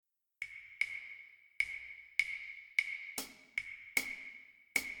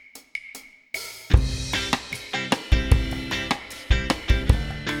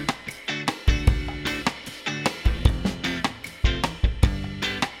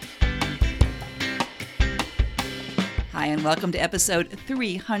Hi, and welcome to episode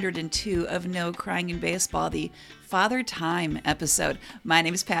 302 of No Crying in Baseball, the Father Time episode. My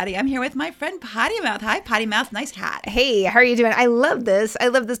name is Patty. I'm here with my friend Potty Mouth. Hi, Potty Mouth. Nice hat. Hey, how are you doing? I love this.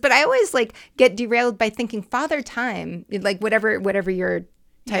 But I always get derailed by thinking Father Time, whatever your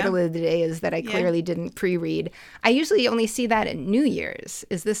title of the day is that I clearly didn't pre-read. I usually only see that at New Year's.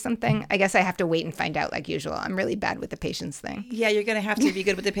 Is this something? I guess I have to wait and find out like usual. I'm really bad with the patience thing. Yeah, you're going to have to be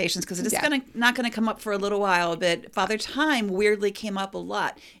good with the patience because it's not going to come up for a little while. But Father Time weirdly came up a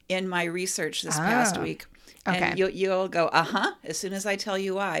lot in my research this past week. Okay. And you'll go, as soon as I tell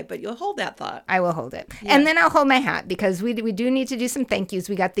you why, but you'll hold that thought. I will hold it. Yeah. And then I'll hold my hat because we do need to do some thank yous.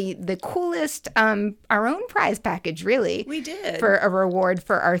 We got the coolest, our own prize package, really. We did. For a reward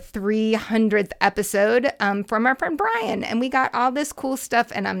for our 300th episode from our friend Brian. And we got all this cool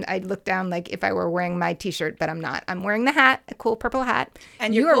stuff. And I looked down like if I were wearing my t-shirt, but I'm not. I'm wearing the hat, a cool purple hat.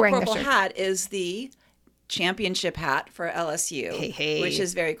 And your cool purple hat is the championship hat for LSU, which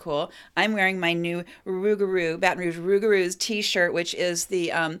is very cool. I'm wearing my new Baton Rouge Rougarous t-shirt, which is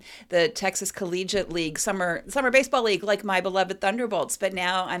the Texas Collegiate League summer baseball league, like my beloved Thunderbolts. But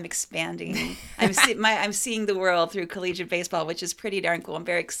now I'm expanding. I'm seeing the world through collegiate baseball, which is pretty darn cool. I'm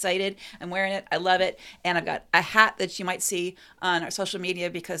very excited. I'm wearing it. I love it. And I've got a hat that you might see on our social media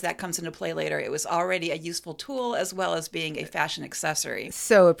because that comes into play later. It was already a useful tool as well as being a fashion accessory.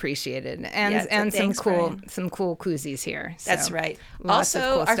 So appreciated. And some cool. Some cool koozies here. So that's right. Lots of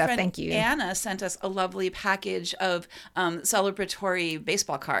cool our stuff. Friend Thank you. Anna sent us a lovely package of celebratory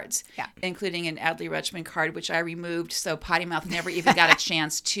baseball cards, including an Adley Rutschman card, which I removed, so Potty Mouth never even got a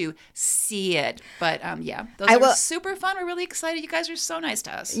chance to see it. But those are super fun. We're really excited. You guys are so nice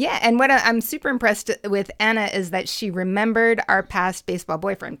to us. Yeah, and what I'm super impressed with Anna is that she remembered our past baseball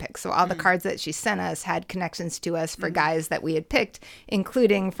boyfriend picks. So all the cards that she sent us had connections to us for guys that we had picked,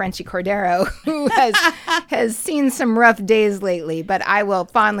 including Frenchie Cordero, who has seen some rough days lately, but I will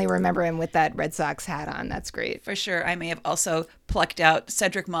fondly remember him with that Red Sox hat on. That's great. For sure. I may have also plucked out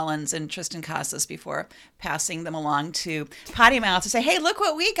Cedric Mullins and Tristan Casas before passing them along to Potty Mouth to say, hey, look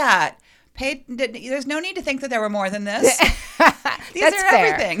what we got. There's no need to think that there were more than this. These that's are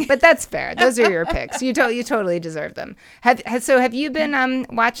fair. Everything. But that's fair. Those are your picks. You totally deserve them. Have you been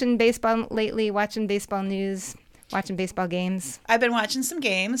watching baseball lately, watching baseball news? Watching baseball games? I've been watching some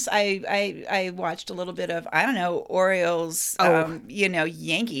games. I watched a little bit of, Orioles,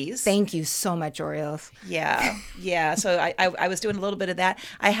 Yankees. Thank you so much, Orioles. Yeah. So I was doing a little bit of that.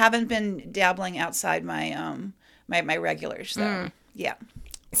 I haven't been dabbling outside my my regulars, though. Yeah.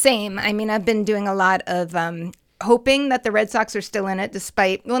 Same. I mean, I've been doing a lot of hoping that the Red Sox are still in it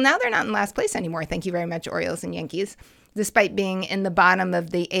now they're not in last place anymore. Thank you very much, Orioles and Yankees, despite being in the bottom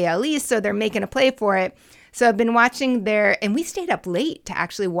of the AL East, so they're making a play for it. So I've been watching and we stayed up late to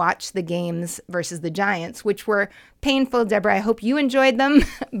actually watch the games versus the Giants, which were painful. Deborah, I hope you enjoyed them.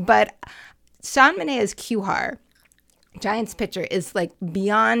 But Sean Manaea's QHAR, Giants pitcher, is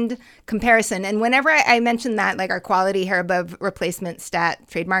beyond comparison. And whenever I mention that, our quality hair above replacement stat,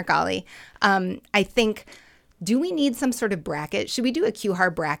 trademark Ollie, I think, do we need some sort of bracket? Should we do a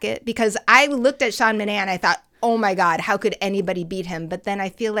QHAR bracket? Because I looked at Sean Manaea and I thought, oh my God, how could anybody beat him? But then I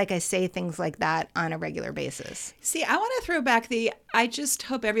feel like I say things like that on a regular basis. See, I want to throw back I just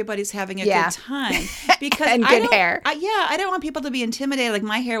hope everybody's having a good time. Because and good hair. I don't want people to be intimidated.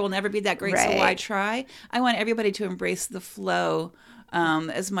 My hair will never be that great, so why try? I want everybody to embrace the flow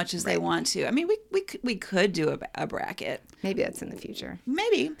as much as they want to. I mean, we could do a bracket. Maybe that's in the future.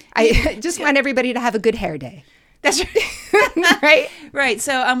 Maybe. I just want everybody to have a good hair day. That's right. Right.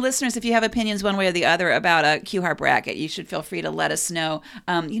 So, listeners, if you have opinions one way or the other about a QHAR bracket, you should feel free to let us know.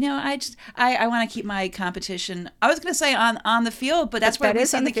 I want to keep my competition. I was going to say on the field, but that's where we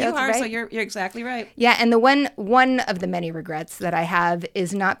see the QHAR. Right? So you're exactly right. Yeah, and the one of the many regrets that I have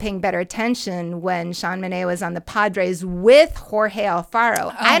is not paying better attention when Sean Manaea was on the Padres with Jorge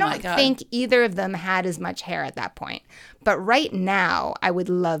Alfaro. I don't think either of them had as much hair at that point. But right now, I would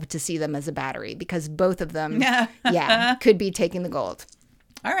love to see them as a battery because both of them, could be taking the gold.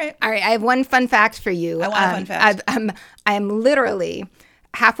 All right. I have one fun fact for you. I want a fun fact. I'm literally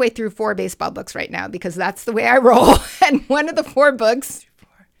halfway through 4 baseball books right now because that's the way I roll. And one of the 4 books.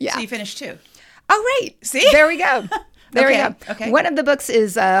 Yeah. So you finished 2. Oh, right. See? There we go. There we go. Okay. One of the books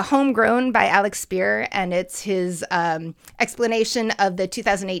is Homegrown by Alex Spear, and it's his explanation of the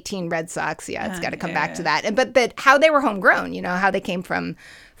 2018 Red Sox. Yeah, it's got to come back to that. But how they were homegrown, how they came from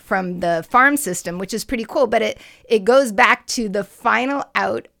the farm system, which is pretty cool. But it goes back to the final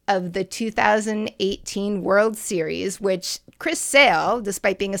out of the 2018 World Series, which Chris Sale,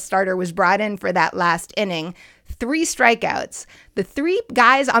 despite being a starter, was brought in for that last inning. 3 strikeouts. The 3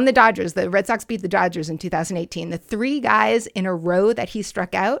 guys on the Dodgers, the Red Sox beat the Dodgers in 2018. The 3 guys in a row that he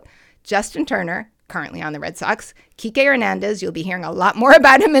struck out, Justin Turner, currently on the Red Sox, Kike Hernandez, you'll be hearing a lot more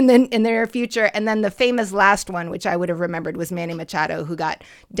about him in the near future, and then the famous last one, which I would have remembered, was Manny Machado, who got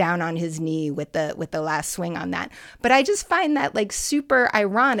down on his knee with the last swing on that. But I just find that like super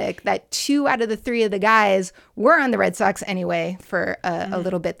ironic that 2 out of the 3 of the guys were on the Red Sox anyway for a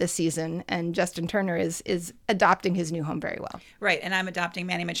little bit this season, and Justin Turner is adopting his new home very well. Right, and I'm adopting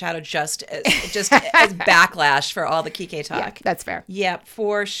Manny Machado just as backlash for all the Kike talk. Yeah, that's fair. Yep,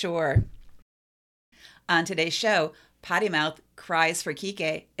 for sure. On today's show, Potty Mouth cries for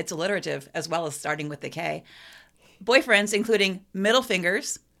Kike. It's alliterative, as well as starting with the K. Boyfriends, including middle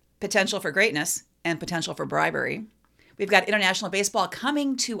fingers, potential for greatness, and potential for bribery. We've got international baseball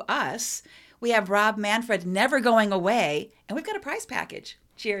coming to us. We have Rob Manfred never going away, and we've got a prize package.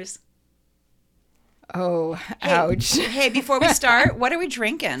 Cheers. Oh, ouch. Hey, before we start, what are we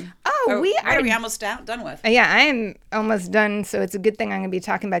drinking? What are we almost done with? Yeah, I am almost done, so it's a good thing I'm going to be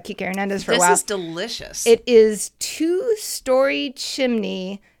talking about Kike Hernandez for a while. This is delicious. It is 2-Story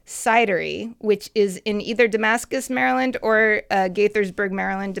Chimney Cidery, which is in either Damascus, Maryland, or Gaithersburg,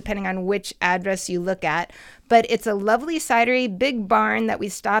 Maryland, depending on which address you look at. But it's a lovely cidery, big barn that we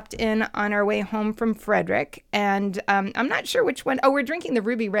stopped in on our way home from Frederick. And I'm not sure which one. Oh, we're drinking the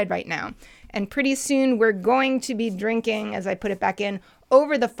Ruby Red right now. And pretty soon we're going to be drinking, as I put it back in,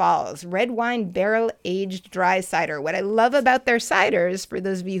 Over the Falls, red wine barrel-aged dry cider. What I love about their ciders, for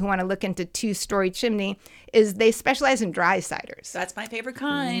those of you who want to look into 2-Story Chimney, is they specialize in dry ciders. That's my favorite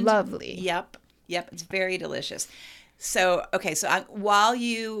kind. Lovely. Yep. It's very delicious. So, okay, while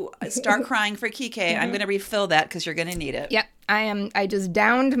you start crying for Kike, I'm going to refill that because you're going to need it. Yep, I am. I just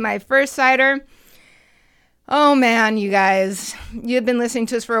downed my first cider. Oh, man, you guys. You've been listening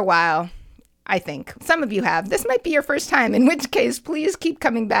to us for a while. I think. Some of you have. This might be your first time, in which case, please keep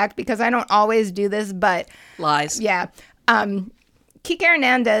coming back because I don't always do this, but... Lies. Yeah. Kike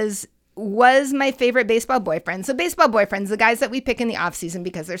Hernandez was my favorite baseball boyfriend. So baseball boyfriends, the guys that we pick in the off season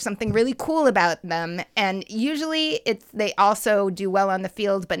because there's something really cool about them. And usually they also do well on the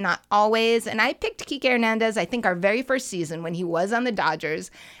field, but not always. And I picked Kike Hernandez, I think our very first season when he was on the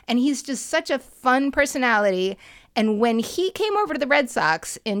Dodgers. And he's just such a fun personality. And when he came over to the Red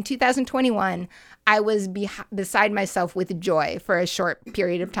Sox in 2021, I was beside myself with joy for a short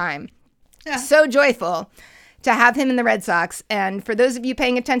period of time. Yeah. So joyful to have him in the Red Sox. And for those of you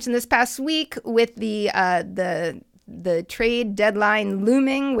paying attention this past week with the trade deadline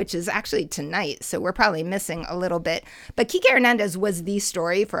looming, which is actually tonight, so we're probably missing a little bit. But Kike Hernandez was the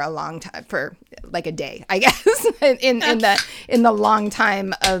story for a long time, for like a day, I guess, in the long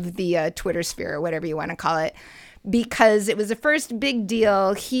time of the Twitter sphere, or whatever you want to call it. Because it was the first big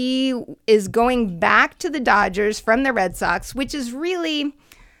deal. He is going back to the Dodgers from the Red Sox, which is really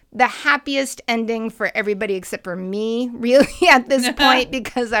the happiest ending for everybody except for me, really, at this point,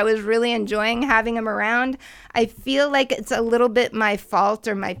 because I was really enjoying having him around. I feel like it's a little bit my fault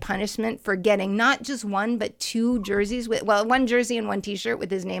or my punishment for getting not just 1, but 2 jerseys, 1 jersey and 1 t-shirt with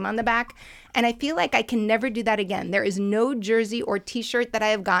his name on the back. And I feel like I can never do that again. There is no jersey or t-shirt that I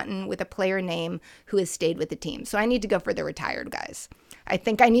have gotten with a player name who has stayed with the team. So I need to go for the retared guys. I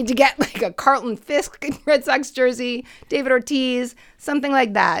think I need to get like a Carlton Fisk Red Sox jersey, David Ortiz, something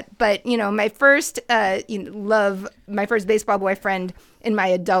like that. But, my first my first baseball boyfriend in my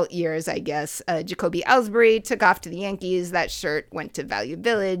adult years, I guess, Jacoby Ellsbury took off to the Yankees. That shirt went to Value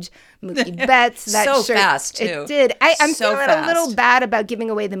Village. Mookie Betts, that so shirt. Fast, too. It did. I'm so feeling fast. a little bad about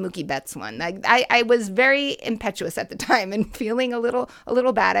giving away the Mookie Betts one. I was very impetuous at the time and feeling a little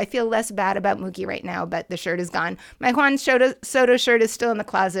bad. I feel less bad about Mookie right now, but the shirt is gone. My Juan Soto shirt is still in the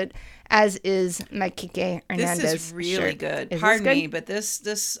closet, as is my Kike Hernandez This is really shirt. good. Is Pardon this me, good? but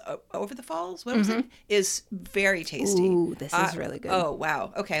this Over the Falls, what was it? Is very tasty. Ooh, this is really good. Oh,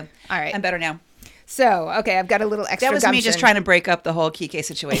 wow. Okay. All right. I'm better now. So, okay, I've got a little extra That was gumption. me just trying to break up the whole Kike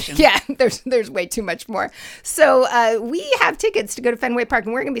situation. Yeah, there's way too much more. So we have tickets to go to Fenway Park,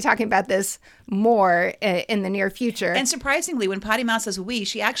 and we're going to be talking about this more in the near future. And surprisingly, when Potty Mouth says we,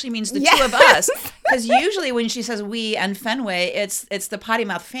 she actually means the Yes. 2 of us. Because usually when she says we and Fenway, it's the Potty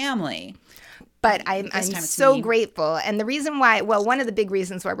Mouth family. But I'm so grateful. And the reason why, one of the big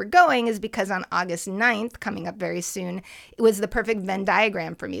reasons why we're going is because on August 9th, coming up very soon, it was the perfect Venn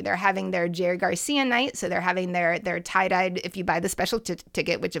diagram for me. They're having their Jerry Garcia night. So they're having their tie-dyed, if you buy the special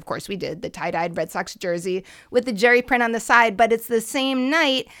ticket, which of course we did, the tie-dyed Red Sox jersey with the Jerry print on the side. But it's the same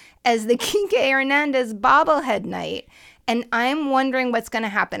night as the Kike Hernandez bobblehead night. And I'm wondering what's going to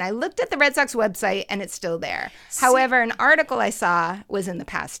happen. I looked at the Red Sox website, and it's still there. However, an article I saw was in the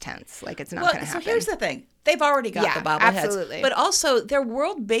past tense. Like, it's not going to happen. So here's the thing. They've already got the bobbleheads. Absolutely. But also, they're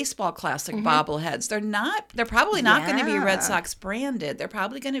World Baseball Classic bobbleheads. They're probably not going to be Red Sox branded. They're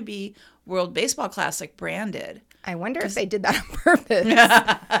probably going to be World Baseball Classic branded. I wonder if they did that on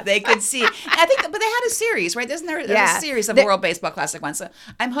purpose. They could see. I think, but they had a series, right? There's a series of World Baseball Classic ones. So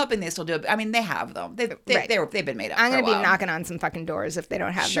I'm hoping they still do it. I mean, they have them. They've been made up. I'm going to be knocking on some fucking doors if they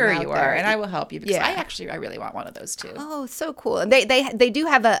don't have them. Sure, out you there. are, and I will help you because I really want one of those too. Oh, so cool. And they do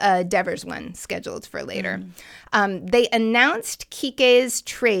have a Devers one scheduled for later. They announced Kike's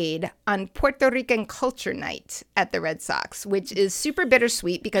trade on Puerto Rican Culture Night at the Red Sox, which is super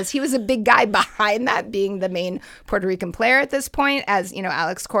bittersweet because he was a big guy behind that, being the main Puerto Rican player at this point, as you know,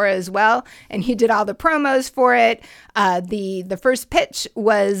 Alex Cora as well, and he did all the promos for it. The first pitch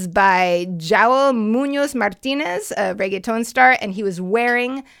was by João Muñoz Martinez, a reggaeton star, and he was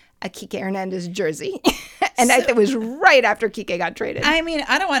wearing a Kike Hernandez jersey. And it was right after Kike got traded. I mean,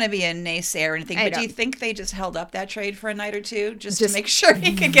 I don't want to be a naysayer or anything, but do you think they just held up that trade for a night or two just to make sure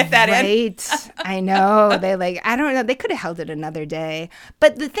he could get that in? Right. I know. I don't know. They could have held it another day.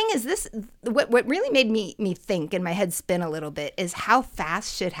 But the thing is, what really made me think and my head spin a little bit is how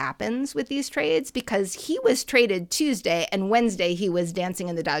fast shit happens with these trades, because he was traded Tuesday and Wednesday he was dancing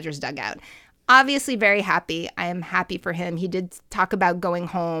in the Dodgers dugout. Obviously very happy. I am happy for him. He did talk about going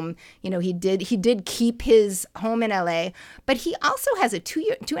home. You know, he did keep his home in LA, but he also has a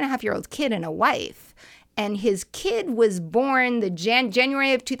 2.5-year-old kid and a wife. And his kid was born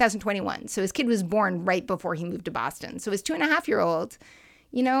January of 2021. So his kid was born right before he moved to Boston. So his 2.5-year-old,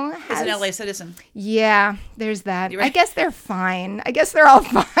 you know, is an LA citizen. Yeah, there's that. Right. I guess they're fine. I guess they're all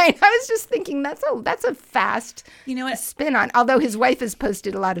fine. I was just thinking that's a fast spin on. Although his wife has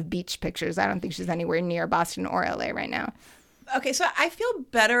posted a lot of beach pictures. I don't think she's anywhere near Boston or LA right now. Okay, so I feel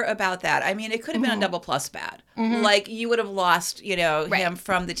better about that. I mean, it could have been a double plus bad. Like you would have lost, him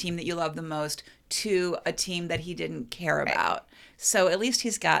from the team that you love the most to a team that he didn't care about. So at least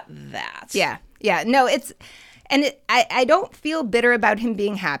he's got that. Yeah. No, it's... And I don't feel bitter about him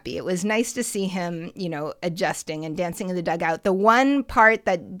being happy. It was nice to see him, adjusting and dancing in the dugout. The one part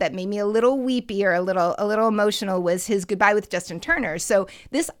that made me a little weepy or a little emotional was his goodbye with Justin Turner. So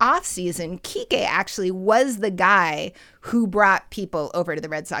this offseason, Kike actually was the guy who brought people over to the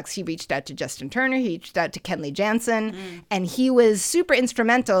Red Sox. He reached out to Justin Turner. He reached out to Kenley Jansen. And he was super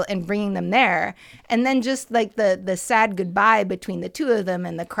instrumental in bringing them there. And then just like the sad goodbye between the two of them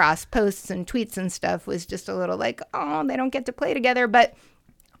and the cross posts and tweets and stuff was just a little like, oh, they don't get to play together. But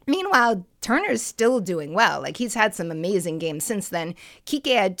meanwhile, Turner's still doing well. Like, he's had some amazing games since then.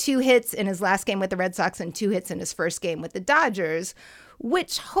 Kike had 2 hits in his last game with the Red Sox and 2 hits in his first game with the Dodgers,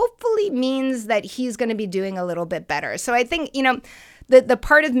 which hopefully means that he's going to be doing a little bit better. So I think, the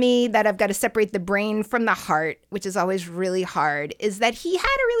part of me that I've got to separate the brain from the heart, which is always really hard, is that he had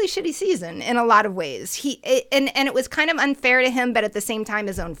a really shitty season in a lot of ways. And it was kind of unfair to him, but at the same time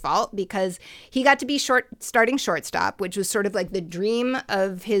his own fault, because he got to be starting shortstop, which was sort of like the dream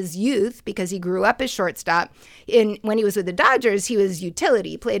of his youth because he grew up as shortstop. When he was with the Dodgers, he was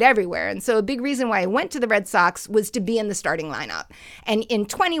utility, played everywhere. And so a big reason why he went to the Red Sox was to be in the starting lineup. And in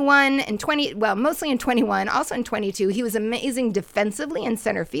 21 and 20, well, mostly in 21, also in 22, he was amazing defensively in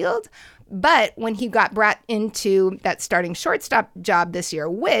center field. But when he got brought into that starting shortstop job this year,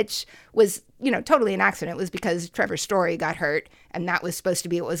 which was, totally an accident, was because Trevor Story got hurt, and that was supposed to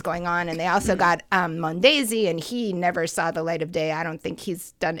be what was going on. And they also got Mondesi, and he never saw the light of day. I don't think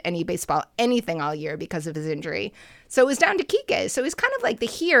he's done any baseball, anything all year because of his injury. So it was down to Kike. So he's kind of like the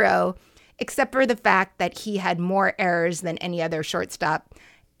hero, except for the fact that he had more errors than any other shortstop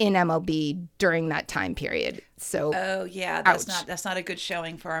in MLB during that time period. So that's not a good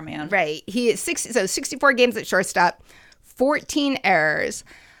showing for our man. Right. He is 64 games at shortstop, 14 errors.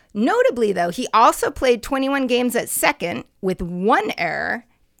 Notably, though, he also played 21 games at second with 1 error,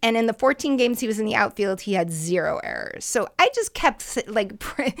 and in the 14 games he was in the outfield, he had 0 errors. So I just kept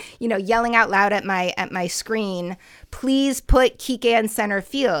yelling out loud at my screen, please put Kike in center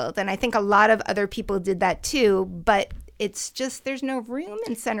field. And I think a lot of other people did that too, but it's just there's no room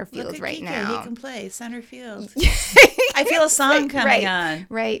in center field right Kike. now. He can play center field. I feel a song coming on.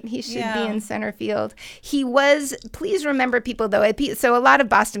 Right. He should be in center field. He was, please remember people though. So a lot of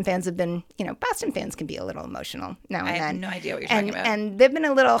Boston fans have been, Boston fans can be a little emotional now and then. I have no idea what you're talking about. And they've been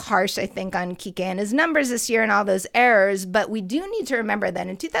a little harsh, I think, on Kike and his numbers this year and all those errors. But we do need to remember that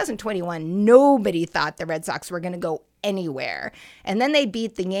in 2021, nobody thought the Red Sox were going to go anywhere. And then they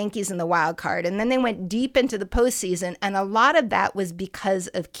beat the Yankees in the wild card. And then they went deep into the postseason. And a lot of that was because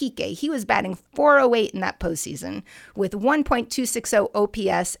of Kike. He was batting .408 in that postseason with 1.260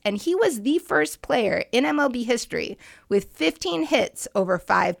 OPS. And he was the first player in MLB history with 15 hits over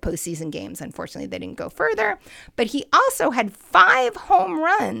 5 postseason games. Unfortunately, they didn't go further. But he also had 5 home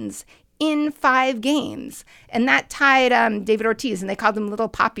runs in 5 games. And that tied David Ortiz, and they called him Little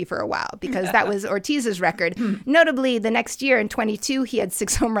Poppy for a while because that was Ortiz's record. Notably, the next year in 22, he had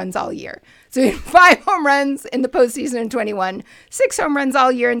 6 home runs all year. So he had 5 home runs in the postseason in 21, 6 home runs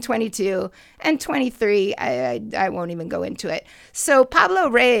all year in 22, and 23, I won't even go into it. So Pablo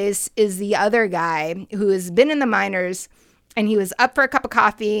Reyes is the other guy who has been in the minors, and he was up for a cup of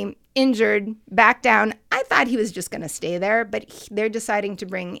coffee, injured, back down. I thought he was just going to stay there, but they're deciding to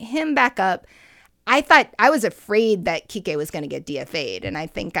bring him back up. I was afraid that Kike was going to get DFA'd, and I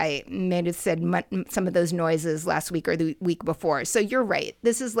think I may have said some of those noises last week or the week before. So you're right.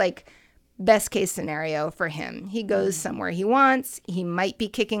 This is like best case scenario for him. He goes somewhere he wants. He might be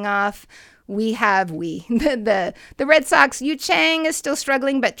kicking off. The Red Sox, Yu Chang is still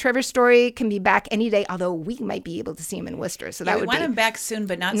struggling, but Trevor Story can be back any day, although we might be able to see him in Worcester. So that would we want him back soon,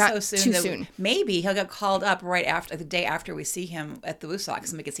 but not so soon. Too soon. Maybe he'll get called up right after the day after we see him at the Blue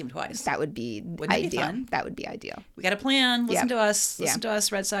Sox and we can see him twice. That would be ideal. That would be ideal. We got a plan. Listen to us. Listen to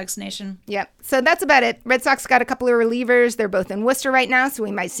us, Red Sox Nation. Yep. So that's about it. Red Sox got a couple of relievers. They're both in Worcester right now, so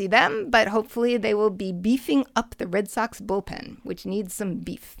we might see them, but hopefully they will be beefing up the Red Sox bullpen, which needs some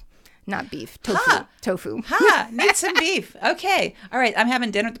beef. Not beef, tofu. Need some beef. Okay. All right. I'm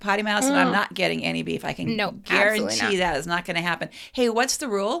having dinner at the Potty Mouse and I'm not getting any beef. I can guarantee that is not going to happen. Hey, what's the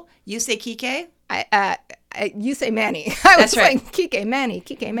rule? You say Kike? You say Manny. That's right. Like Kike, Manny.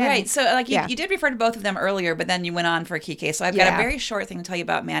 Right. So like you did refer to both of them earlier, but then you went on for Kike. So I've got a very short thing to tell you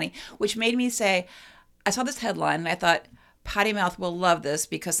about Manny, which made me say, I saw this headline and I thought, Potty Mouth will love this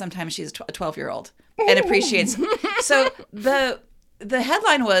because sometimes she's a 12-year-old and appreciates. So the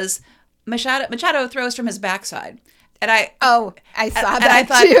headline was Machado throws from his backside. And I saw that and I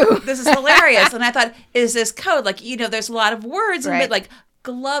thought, too. This is hilarious. And I thought, is this code? Like, there's a lot of words in right. it, like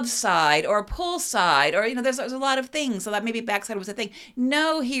glove side or pull side, or, there's a lot of things. So that maybe backside was a thing.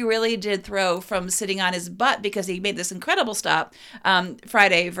 No, he really did throw from sitting on his butt because he made this incredible stop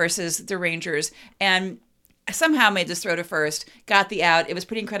Friday versus the Rangers. And somehow made this throw to first, got the out. It was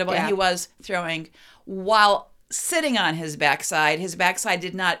pretty incredible. And he was throwing while sitting on his backside. His backside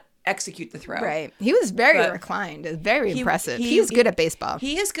did not execute the throw. Right. He was very reclined. It was very impressive. He's good at baseball.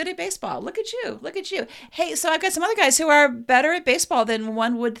 He is good at baseball. Look at you. Hey, so I've got some other guys who are better at baseball than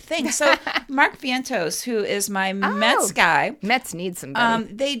one would think. So Mark Vientos, who is my Mets guy. Mets need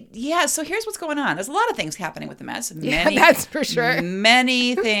somebody. So here's what's going on. There's a lot of things happening with the Mets. That's for sure.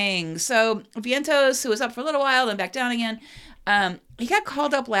 Many things. So Vientos, who was up for a little while and back down again, he got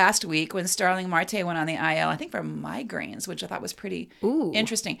called up last week when Starling Marte went on the IL, I think for migraines, which I thought was pretty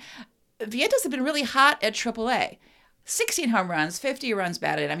interesting. Vientos had been really hot at AAA. 16 home runs, 50 runs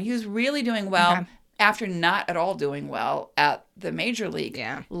batted. I mean, he was really doing well after not at all doing well at the major league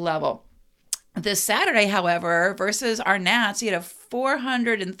level. This Saturday, however, versus our Nats, he had a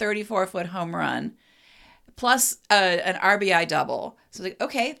 434-foot home run plus an RBI double. So like,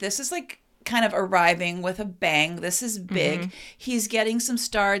 okay, this is like kind of arriving with a bang. This is big. Mm-hmm. He's getting some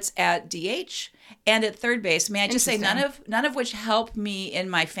starts at DH and at third base. May I just say none of which help me in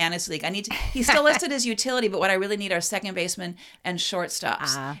my fantasy league. He's still listed as utility, but what I really need are second baseman and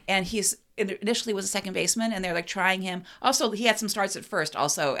shortstops. And he's initially was a second baseman and they're like trying him. Also, he had some starts at first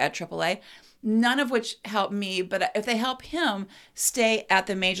also at AAA. None of which help me, but if they help him stay at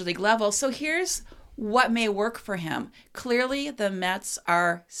the major league level. So here's what may work for him. Clearly, the Mets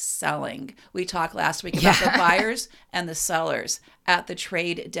are selling. We talked last week about the buyers and the sellers at the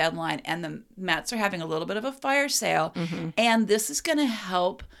trade deadline, and the Mets are having a little bit of a fire sale. Mm-hmm. And this is going to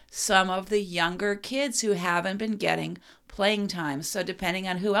help some of the younger kids who haven't been getting playing time. So depending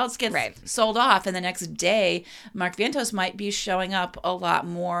on who else gets sold off in the next day, Mark Vientos might be showing up a lot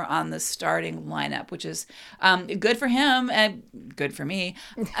more on the starting lineup, which is good for him and good for me.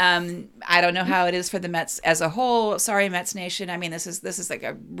 I don't know how it is for the Mets as a whole. Sorry, Mets Nation. I mean, this is like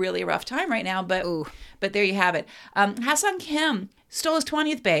a really rough time right now, but there you have it. Ha-Seong Kim stole his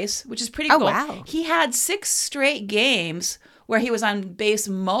 20th base, which is pretty cool. Wow. He had 6 straight games where he was on base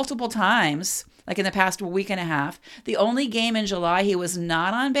multiple times, like in the past week and a half. The only game in July he was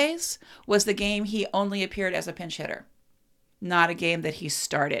not on base was the game he only appeared as a pinch hitter. Not a game that he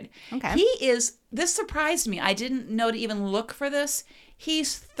started. Okay. This surprised me. I didn't know to even look for this.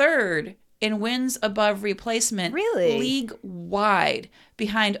 He's third in wins above replacement league-wide,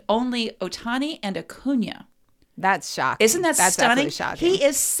 behind only Ohtani and Acuna. That's shocking. Isn't that That's stunning? shocking. He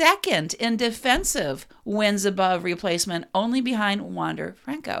is second in defensive wins above replacement, only behind Wander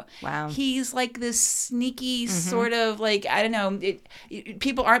Franco. Wow. He's like this sneaky sort of like, I don't know,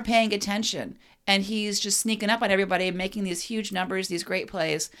 people aren't paying attention. And he's just sneaking up on everybody, making these huge numbers, these great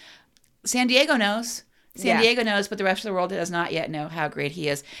plays. San Diego knows. San Diego knows, but the rest of the world does not yet know how great he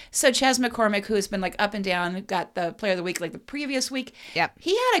is. So Chas McCormick, who has been like up and down, got the player of the week like the previous week. Yep.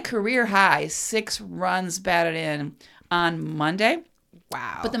 He had a career high 6 runs batted in on Monday.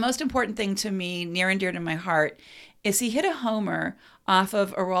 Wow. But the most important thing to me, near and dear to my heart, is he hit a homer off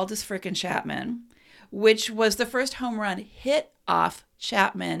of Aroldis frickin' Chapman, which was the first home run hit off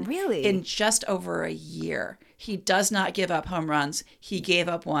Chapman really in just over a year. He does not give up home runs. He gave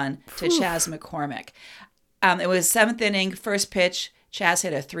up one to Chas McCormick. It was 7th inning, first pitch. Chas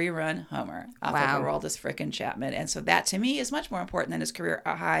hit a 3-run homer off of Aroldis frickin' Chapman. And so that, to me, is much more important than his career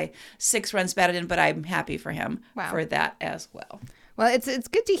high 6 runs batted in, but I'm happy for him for that as well. Well, it's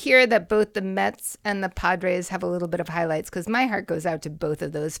good to hear that both the Mets and the Padres have a little bit of highlights, because my heart goes out to both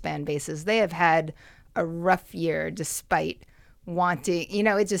of those fan bases. They have had a rough year despite wanting,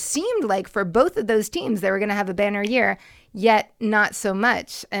 it just seemed like for both of those teams they were going to have a banner year, yet not so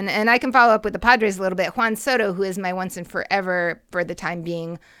much. And I can follow up with the Padres a little bit. Juan Soto, who is my once and forever, for the time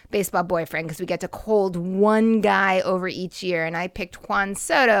being, baseball boyfriend, because we get to hold one guy over each year. And I picked Juan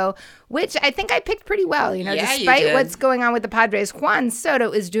Soto, which I think I picked pretty well. Despite what's going on with the Padres, Juan Soto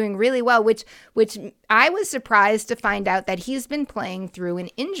is doing really well, which I was surprised to find out that he's been playing through an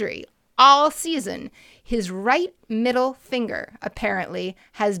injury all season. His right middle finger, apparently,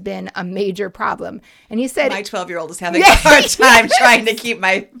 has been a major problem. And he said... My 12-year-old is having a hard time trying to keep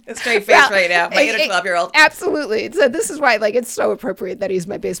my straight face right now. My inner 12-year-old. Absolutely. So this is why, it's so appropriate that he's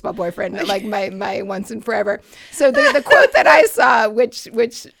my baseball boyfriend, my once and forever. So the quote that I saw, which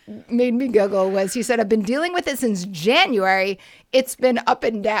made me giggle, was he said, "I've been dealing with it since January. It's been up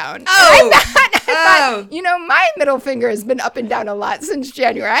and down." Oh! I thought, my middle finger has been up and down a lot since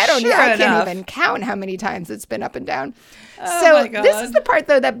January. I can't even count how many times it's been up and down. So this is the part,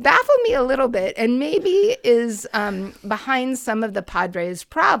 though, that baffled me a little bit, and maybe is behind some of the Padres'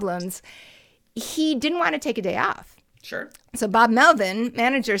 problems. He didn't want to take a day off. Sure. So Bob Melvin,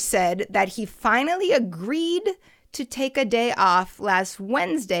 manager, said that he finally agreed to take a day off last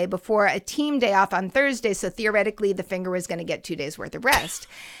Wednesday before a team day off on Thursday. So theoretically, the finger was going to get 2 days worth of rest.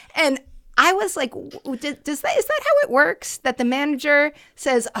 And I was like, is that how it works? That the manager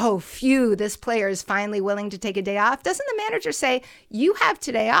says, "Oh, phew, this player is finally willing to take a day off"? Doesn't the manager say, "You have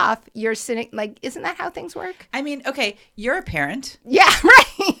today off"? You're sitting, isn't that how things work? I mean, okay, you're a parent. Yeah,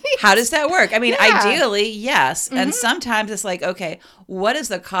 right. How does that work? I mean, ideally, yes. Mm-hmm. And sometimes it's like, okay, what is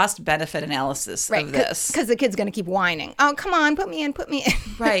the cost benefit analysis of this? Because the kid's going to keep whining. "Oh, come on, put me in.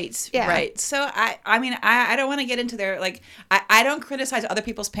 Right. Yeah. Right. So I mean, I don't want to get into their, I don't criticize other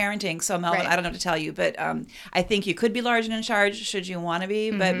people's parenting. So Melvin, I don't know what to tell you, but I think you could be large and in charge should you want to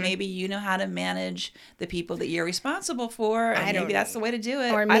be, but maybe you know how to manage the people that you're responsible for, and maybe that's the way to do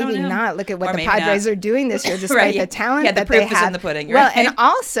it. Or maybe not. Look at what the Padres are doing this year, despite right. the talent the that proof they have. Is in the pudding. Right? Well, and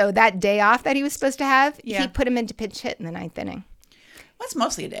also that day off that he was supposed to have, he put him into pitch hit in the 9th inning. That's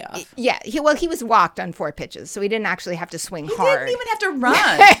mostly a day off. Yeah. He was walked on 4 pitches, so he didn't actually have to swing hard. He didn't even have to run.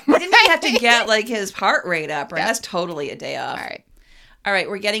 Right. He didn't even have to get his heart rate up. Right. Yep. That's totally a day off. All right.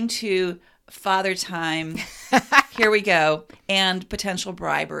 We're getting to father time. Here we go. And potential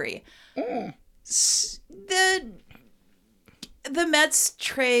bribery. The Mets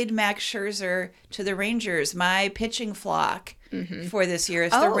trade Max Scherzer to the Rangers. My pitching flock for this year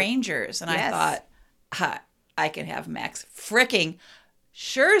is the Rangers. And I thought, I can have Max fricking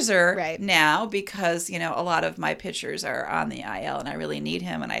Scherzer now because, a lot of my pitchers are on the IL and I really need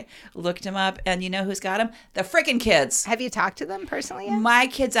him. And I looked him up, and you know who's got him? The frickin' kids. Have you talked to them personally yet? My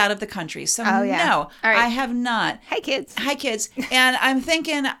kid's out of the country. So no, I have not. Hi, kids. And I'm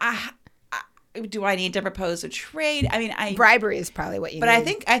thinking, do I need to propose a trade? I mean, bribery is probably what you need. But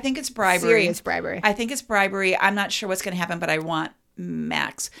I think it's bribery. Serious bribery. I think it's bribery. I'm not sure what's going to happen, but I want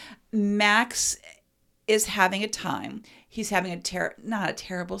Max. Max is having a time. He's having not a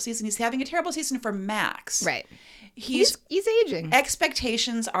terrible season. He's having a terrible season for Max. Right. He's aging.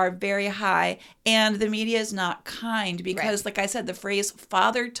 Expectations are very high, and the media is not kind because, like I said, the phrase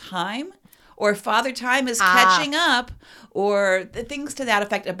 "father time" or "father time is catching up," or the things to that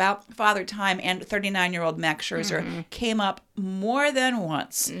effect about father time and 39-year-old Max Scherzer came up more than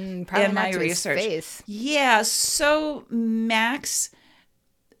once in my research. Yeah, so Max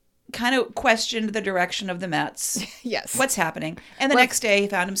kind of questioned the direction of the Mets. Yes. What's happening? And the next day he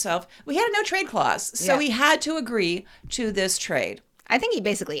found himself, we had a no trade clause. So he had to agree to this trade. I think he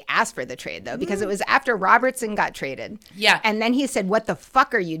basically asked for the trade, though, because it was after Robertson got traded. Yeah. And then he said, what the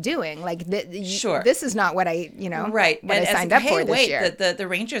fuck are you doing? Like, sure. This is not what I, right. what I signed up for this year. The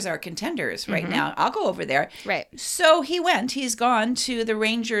Rangers are contenders right now. I'll go over there. Right. So he's gone to the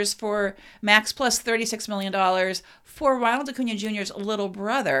Rangers for max plus $36 million for Ronald Acuna Jr.'s little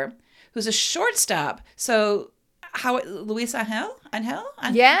brother, who's a shortstop. So... Luis Angel?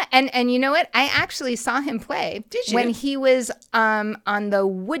 Yeah, and you know what? I actually saw him play. Did you? When he was on the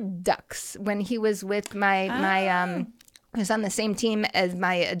Wood Ducks, when he was with my he was on the same team as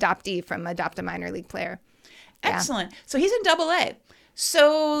my adoptee from Adopt a Minor League Player. Excellent. So he's in Double-A.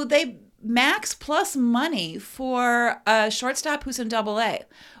 So they max plus money for a shortstop who's in Double-A,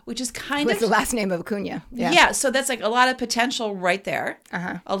 which is kind of the last name of Acuna. Yeah, so that's like a lot of potential right there.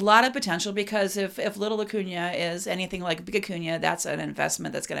 A lot of potential, because if little Acuna is anything like big Acuna, that's an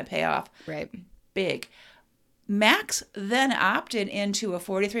investment that's going to pay off. Right. Big. Max then opted into a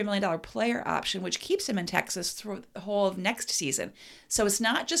 $43 million player option, which keeps him in Texas through the whole of next season. So it's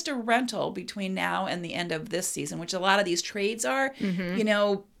not just a rental between now and the end of this season, which a lot of these trades are.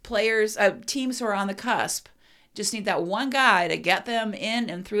 Players, teams who are on the cusp just need that one guy to get them in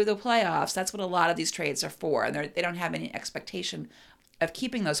and through the playoffs. That's what a lot of these trades are for. And they don't have any expectation of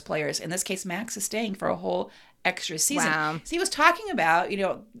keeping those players. In this case, Max is staying for a whole extra season. Wow. So he was talking about,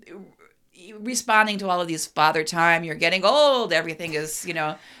 responding to all of these father time, you're getting old, everything is,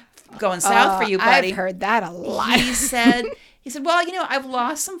 going south for you, buddy. I've heard that a lot. He said, well, I've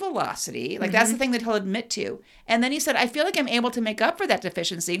lost some velocity. Like, that's the thing that he'll admit to. And then he said, I feel like I'm able to make up for that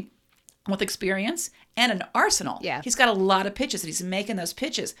deficiency with experience and an arsenal. Yeah. He's got a lot of pitches, and he's making those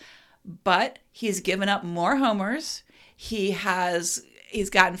pitches. But he's given up more homers. He's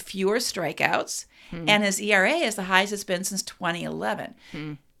gotten fewer strikeouts. And his ERA is the highest it's been since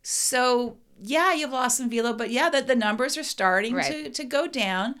 2011. So, yeah, you've lost some velo, but yeah, the numbers are starting to go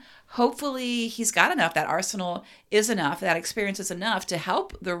down. Hopefully he's got enough. That arsenal is enough. That experience is enough to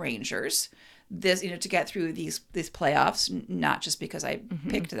help the Rangers to get through these playoffs, not just because I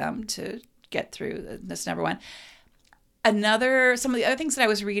picked them to get through. That's number one. Some of the other things that I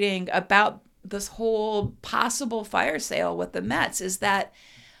was reading about this whole possible fire sale with the Mets is that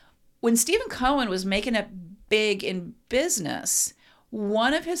when Stephen Cohen was making it big in business,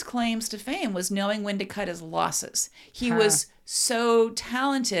 one of his claims to fame was knowing when to cut his losses. He was so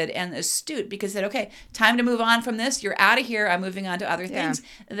talented and astute because he said, okay, time to move on from this. You're out of here. I'm moving on to other things.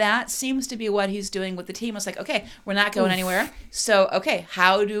 That seems to be what he's doing with the team. It's like, okay, we're not going anywhere. So, okay,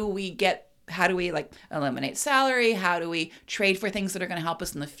 how do we eliminate salary? How do we trade for things that are going to help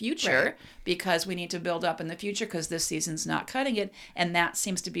us in the future? Right. Because we need to build up in the future because this season's not cutting it. And that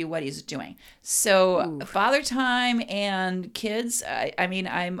seems to be what he's doing. So father time and kids,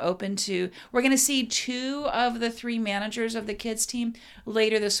 I'm open to, we're going to see 2 of the 3 managers of the kids team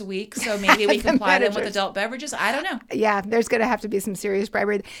later this week. So maybe we can ply them with adult beverages. I don't know. Yeah, there's going to have to be some serious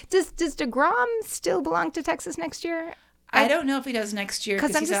bribery. Does DeGrom still belong to Texas next year? I don't know if he does next year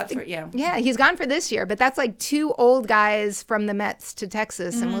because he's out for, Yeah, he's gone for this year, but that's like 2 old guys from the Mets to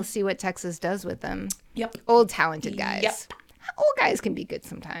Texas, and we'll see what Texas does with them. Yep. Old, talented guys. Yep. Old guys can be good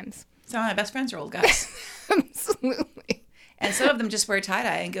sometimes. Some of my best friends are old guys. Absolutely. And some of them just wear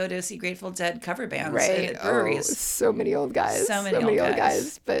tie-dye and go to see Grateful Dead cover bands at breweries. So many old guys. So many old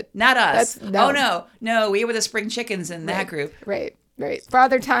guys. But not us. Oh, no. We were the spring chickens in that group. Right.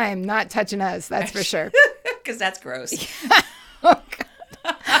 Father Time, not touching us, that's for sure. Because that's gross. Oh, God.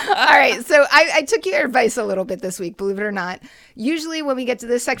 All right. So I took your advice a little bit this week, believe it or not. Usually when we get to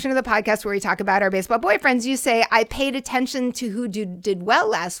this section of the podcast where we talk about our baseball boyfriends, you say, I paid attention to who did well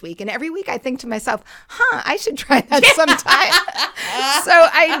last week. And every week I think to myself, I should try that sometime. So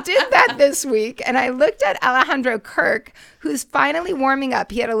I did that this week. And I looked at Alejandro Kirk, who's finally warming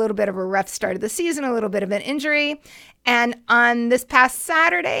up. He had a little bit of a rough start of the season, a little bit of an injury. And on this past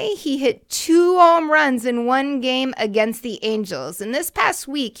Saturday, he hit 2 home runs in one game against the Angels. And this past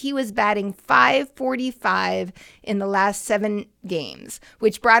week, he was batting .545 in the last 7 games,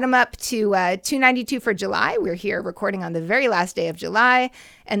 which brought him up to .292 for July. We're here recording on the very last day of July,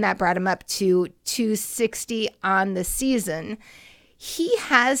 and that brought him up to .260 on the season. He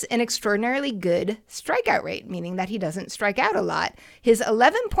has an extraordinarily good strikeout rate, meaning that he doesn't strike out a lot. His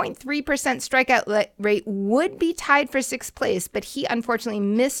 11.3% strikeout rate would be tied for 6th place, but he unfortunately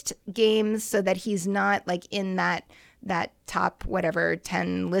missed games so that he's not like in that top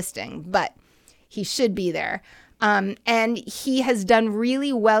 10 listing, but he should be there. And he has done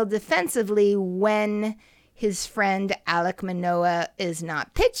really well defensively when his friend Alek Manoah is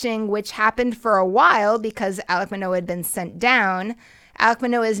not pitching, which happened for a while because Alek Manoah had been sent down Alek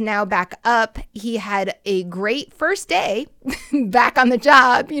Manoah is now back up. He had a great first day back on the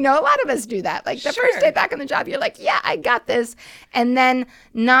job. You know, a lot of us do that. Like the first day back on the job, you're like, yeah, I got this. And then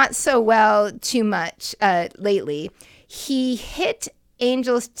not so well too much lately. He hit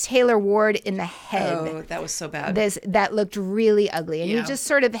Angels Taylor Ward in the head. Oh, that was so bad. That looked really ugly. And you just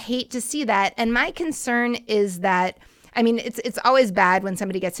sort of hate to see that. And my concern is that, I mean, it's always bad when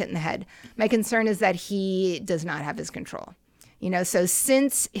somebody gets hit in the head. My concern is that he does not have his control. You know, so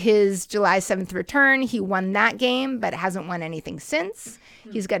since his July 7th return, he won that game, but hasn't won anything since.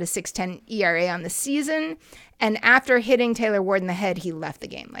 He's got a 6.10 ERA on the season. And after hitting Taylor Ward in the head, he left the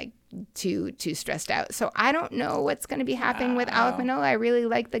game, like too stressed out. So I don't know what's going to be happening with Alek Manoah. I really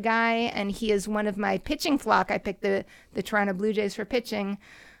like the guy, and he is one of my pitching flock. I picked the Toronto Blue Jays for pitching.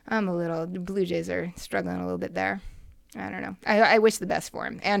 The Blue Jays are struggling a little bit there. I don't know. I wish the best for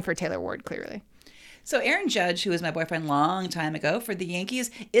him and for Taylor Ward, clearly. So Aaron Judge, who was my boyfriend long time ago for the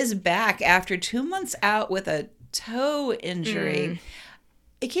Yankees, is back after 2 months out with a toe injury.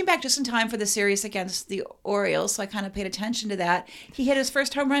 It came back just in time for the series against the Orioles, so I kind of paid attention to that. He hit his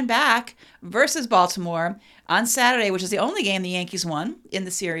first home run back versus Baltimore on Saturday, which is the only game the Yankees won in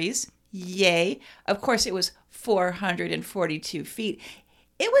the series. Yay. Of course, it was 442 feet.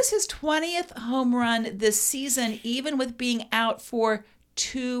 It was his 20th home run this season, even with being out for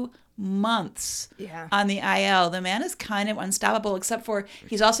 2 months on the IL. The man is kind of unstoppable, except for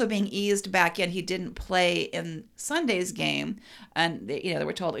he's also being eased back in. He didn't play in Sunday's game, and they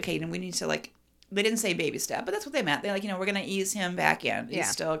were told, okay, we need to they didn't say baby step, but that's what they meant. They're like, we're going to ease him back in. He's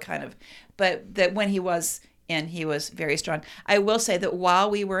still kind of, but that when he was in, he was very strong. I will say that while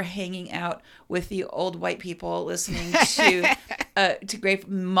we were hanging out with the old white people listening to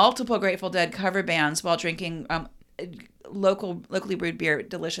multiple Grateful Dead cover bands while drinking locally brewed beer,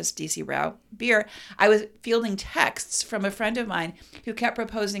 delicious DC Rao beer, I was fielding texts from a friend of mine who kept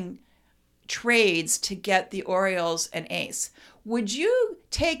proposing trades to get the Orioles an ace. Would you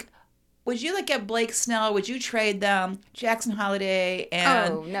get Blake Snell? Would you trade them Jackson Holiday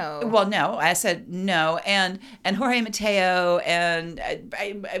and? Oh no. Well, no. I said no, and Jorge Mateo and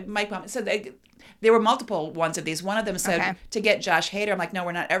Mike Baum said there were multiple ones of these. One of them said to get Josh Hader. I'm like, no,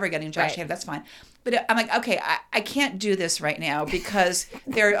 we're not ever getting Josh Hader. That's fine. But I'm like, okay, I can't do this right now because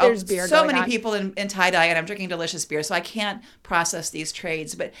there are so many people in tie-dye and I'm drinking delicious beer, so I can't process these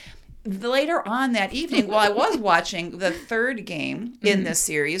trades. But later on that evening, while I was watching the third game in this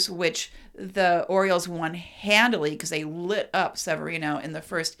series, which the Orioles won handily because they lit up Severino in the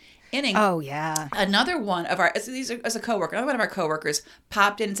first inning. Oh, yeah. Another one of our, as a coworker, another one of our coworkers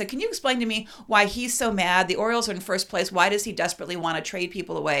popped in and said, can you explain to me why he's so mad? The Orioles are in first place. Why does he desperately want to trade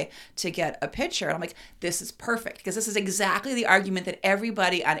people away to get a pitcher? And I'm like, this is perfect because this is exactly the argument that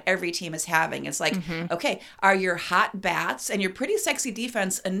everybody on every team is having. It's like, okay, are your hot bats and your pretty sexy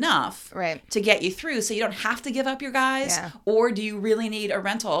defense enough to get you through so you don't have to give up your guys? Yeah. Or do you really need a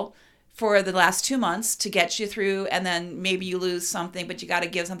rental for the last 2 months to get you through, and then maybe you lose something, but you got to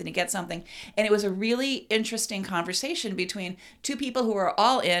give something to get something. And it was a really interesting conversation between two people who are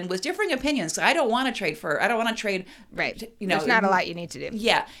all in with differing opinions. So I don't want to trade. There's not a lot you need to do.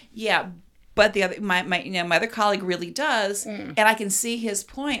 Yeah. But the other, my other colleague really does, and I can see his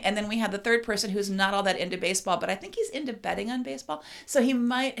point. And then we have the third person who's not all that into baseball, but I think he's into betting on baseball, so he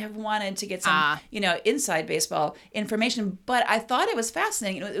might have wanted to get some, inside baseball information. But I thought it was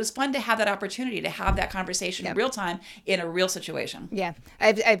fascinating. It was fun to have that opportunity to have that conversation in real time in a real situation. Yeah,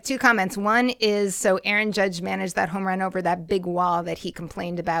 I have two comments. One is, so Aaron Judge managed that home run over that big wall that he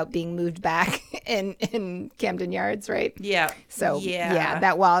complained about being moved back in Camden Yards, right? Yeah. So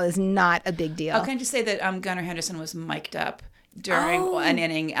that wall is not a big deal. Oh, can I just say that Gunnar Henderson was mic'd up during an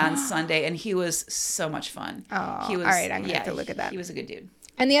inning on Sunday, and he was so much fun. Oh, all right, I'm going to have to look at that. He was a good dude.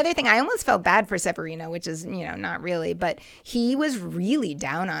 And the other thing, I almost felt bad for Severino, which is, not really, but he was really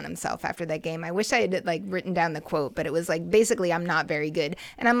down on himself after that game. I wish I had written down the quote, but it was basically, I'm not very good.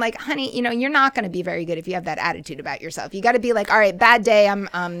 And I'm like, honey, you're not going to be very good if you have that attitude about yourself. You got to be like, all right, bad day,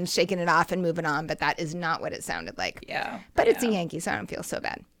 I'm shaking it off and moving on. But that is not what it sounded like. Yeah. But it's the Yankees, so I don't feel so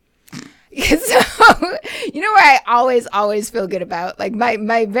bad. So, what I always feel good about?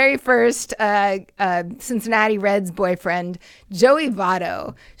 My very first Cincinnati Reds boyfriend, Joey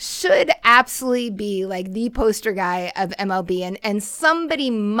Votto, should absolutely be the poster guy of MLB, and somebody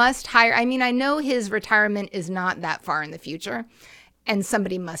must hire. I mean, I know his retirement is not that far in the future, and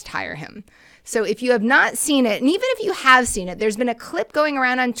somebody must hire him. So if you have not seen it, and even if you have seen it, there's been a clip going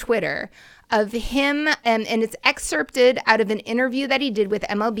around on Twitter of him, and it's excerpted out of an interview that he did with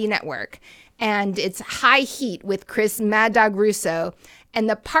MLB Network, and it's High Heat with Chris Mad Dog Russo, and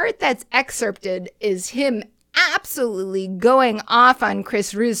the part that's excerpted is him absolutely going off on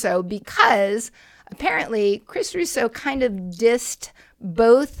Chris Russo because apparently Chris Russo kind of dissed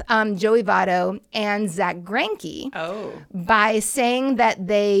both Joey Votto and Zach Greinke by saying that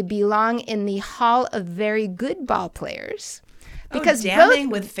they belong in the Hall of Very Good Ball Players. Because damning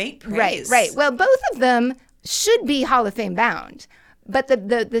with faint praise. Right. Well, both of them should be Hall of Fame bound. But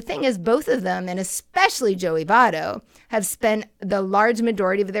the thing is, both of them, and especially Joey Votto, have spent the large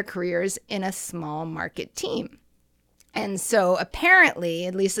majority of their careers in a small market team. And so apparently,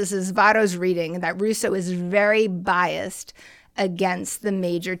 at least this is Votto's reading, that Russo is very biased against the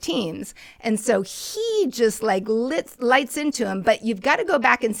major teams. And so he just like lights into him. But you've got to go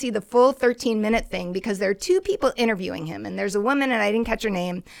back and see the full 13-minute thing because there are two people interviewing him. And there's a woman, and I didn't catch her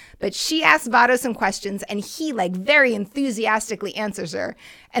name, but she asks Votto some questions and he like very enthusiastically answers her.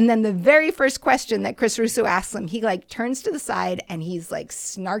 And then the very first question that Chris Russo asks him, he like turns to the side and he's like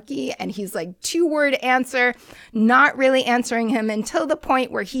snarky and he's like 2-word answer, not really answering him until the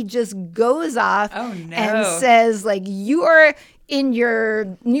point where he just goes off and says like, you are in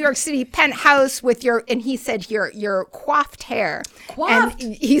your New York City penthouse with your, and he said your coiffed hair. Coiffed?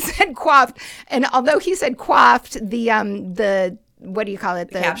 And he said coiffed. And although he said coiffed, the what do you call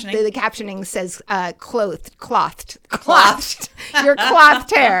it? The captioning? The captioning says clothed. Your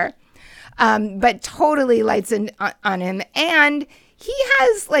clothed hair. But totally lights in on him. And he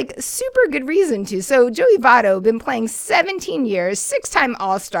has like super good reason to. So Joey Votto been playing 17 years, 6-time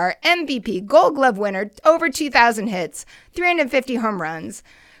All-Star, MVP, Gold Glove winner, over 2,000 hits, 350 home runs.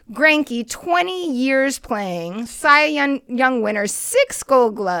 Greinke, 20 years playing, Cy Young winner, 6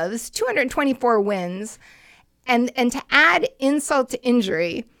 Gold Gloves, 224 wins. And to add insult to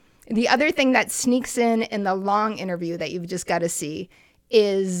injury, the other thing that sneaks in the long interview that you've just got to see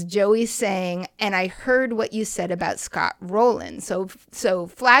is Joey saying, and I heard what you said about Scott Rowland. So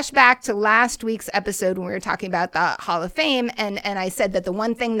flashback to last week's episode when we were talking about the Hall of Fame, and I said that the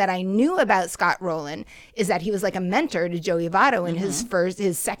one thing that I knew about Scott Rowland is that he was like a mentor to Joey Votto in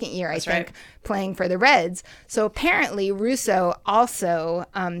his second year, I think, playing for the Reds. So apparently Russo also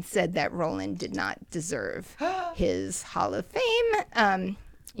said that Rowland did not deserve his Hall of Fame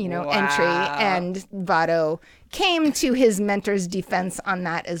entry, and Votto came to his mentor's defense on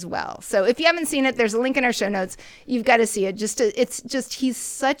that as well. So if you haven't seen it, there's a link in our show notes. You've got to see it. He's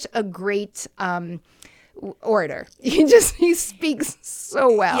such a great orator. He speaks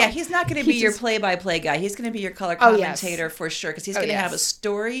so well. Yeah, he's not going to be your play-by-play guy. He's going to be your color commentator for sure, because he's going to have a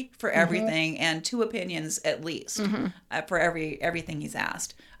story for everything and 2 opinions at least for everything he's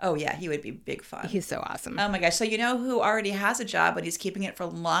asked. Oh yeah, he would be big fun. He's so awesome. Oh my gosh. So you know who already has a job, but he's keeping it for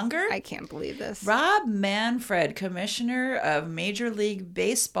longer? I can't believe this. Rob Manfred, Commissioner of Major League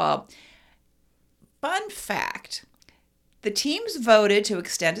Baseball. Fun fact, the teams voted to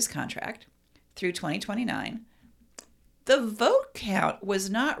extend his contract through 2029. The vote count was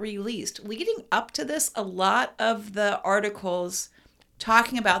not released. Leading up to this, a lot of the articles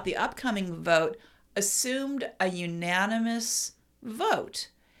talking about the upcoming vote assumed a unanimous vote.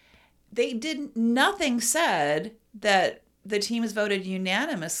 Nothing said that the teams voted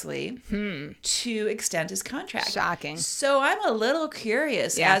unanimously to extend his contract. Shocking. So I'm a little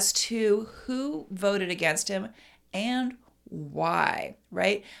curious as to who voted against him and why,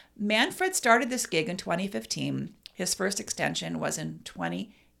 right? Manfred started this gig in 2015. His first extension was in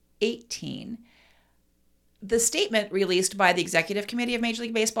 2018. The statement released by the Executive Committee of Major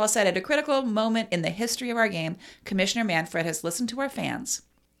League Baseball said, at a critical moment in the history of our game, Commissioner Manfred has listened to our fans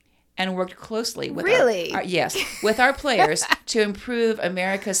and worked closely with with our players to improve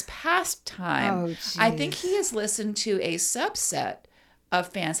America's pastime. I think he has listened to a subset of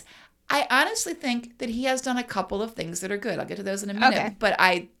fans. I honestly think that he has done a couple of things that are good. I'll get to those in a minute. But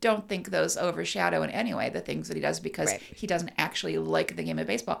I don't think those overshadow in any way the things that he does because he doesn't actually like the game of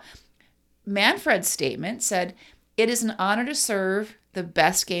baseball. Manfred's statement said, it is an honor to serve the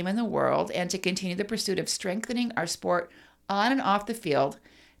best game in the world and to continue the pursuit of strengthening our sport on and off the field.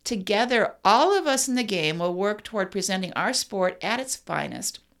 Together, all of us in the game will work toward presenting our sport at its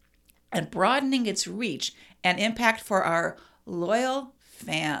finest and broadening its reach and impact for our loyal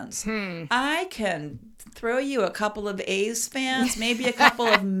fans. I can throw you a couple of A's fans, maybe a couple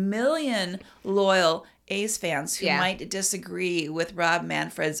of million loyal A's fans who might disagree with Rob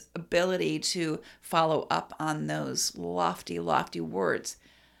Manfred's ability to follow up on those lofty, lofty words.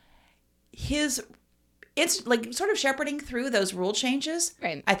 It's like sort of shepherding through those rule changes,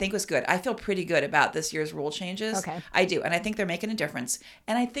 I think was good. I feel pretty good about this year's rule changes. I do. And I think they're making a difference.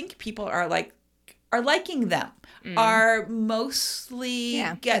 And I think people are like are liking them. Are mostly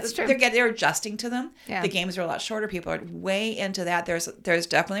they're adjusting to them. Yeah. The games are a lot shorter. People are way into that. There's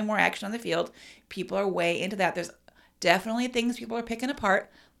definitely more action on the field. People are way into that. There's definitely things people are picking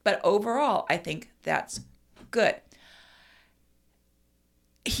apart, but overall, I think that's good.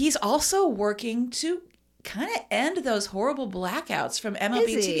 He's also working to kind of end those horrible blackouts from MLB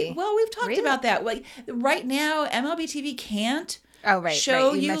TV. Well, we've talked about that. Like right now, MLB TV can't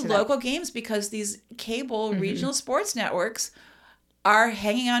show you local games because these cable regional sports networks are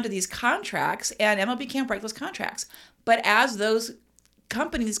hanging on to these contracts, and MLB can't break those contracts. But as those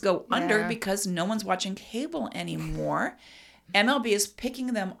companies go under because no one's watching cable anymore, MLB is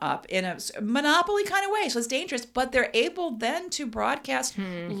picking them up in a monopoly kind of way. So it's dangerous, but they're able then to broadcast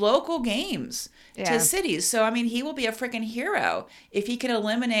local games to cities. So, I mean, he will be a freaking hero if he can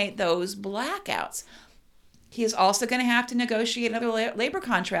eliminate those blackouts. He's also going to have to negotiate another labor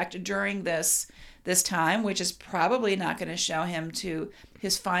contract during this time, which is probably not going to show him to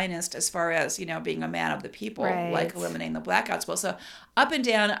his finest as far as, being a man of the people, like eliminating the blackouts. Well, so up and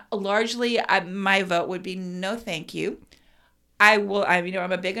down, largely, my vote would be no thank you. I'm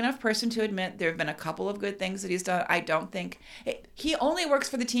a big enough person to admit there have been a couple of good things that he's done. I don't think he only works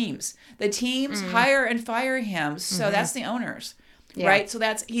for the teams. The teams hire and fire him, so that's the owners. Yeah. Right. So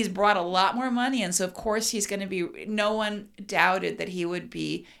he's brought a lot more money in. So of course he's going to be, no one doubted that he would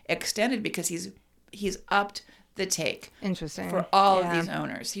be extended because he's upped the take. Interesting. For all of these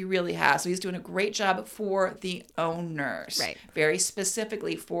owners. He really has. So he's doing a great job for the owners. Right. Very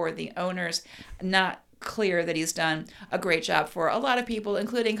specifically for the owners. Not clear that he's done a great job for a lot of people,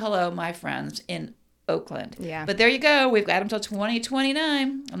 including, my friends in Oakland. Yeah. But there you go. We've got him till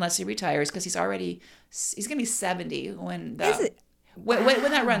 2029, unless he retires, because he's going to be 70 when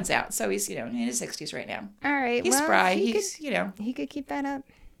that runs out. So he's, in his 60s right now. All right. He's spry. He could keep that up.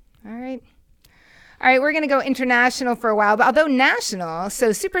 All right. All right, we're going to go international for a while, but although national,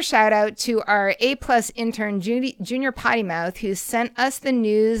 so super shout out to our A-plus intern, Junior Pottymouth, who sent us the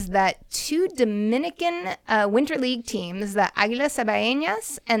news that 2 Dominican Winter League teams, the Águilas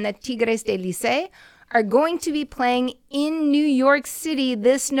Cibaeñas and the Tigres del Licey, are going to be playing in New York City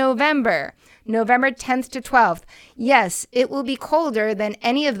this November 10th to 12th. Yes, it will be colder than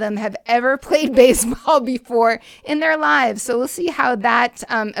any of them have ever played baseball before in their lives, so we'll see how that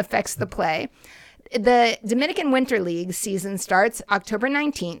affects the play. The Dominican Winter League season starts October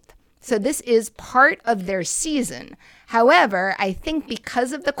 19th, so this is part of their season. However, I think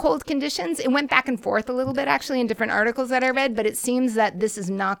because of the cold conditions, it went back and forth a little bit actually in different articles that I read, but it seems that this is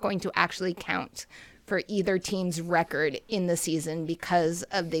not going to actually count for either team's record in the season because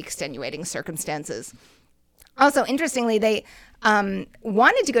of the extenuating circumstances. Also, interestingly, they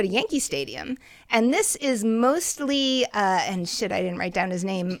wanted to go to Yankee Stadium, and this is mostly I didn't write down his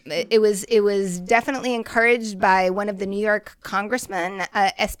name. It was definitely encouraged by one of the New York congressmen,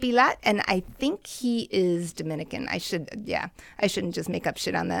 Espilat, and I think he is Dominican. I shouldn't just make up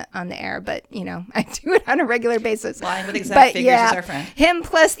shit on the air, but I do it on a regular basis. Lying with exact figures is our friend. Him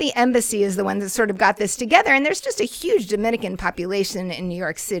plus the embassy is the one that sort of got this together, and there's just a huge Dominican population in New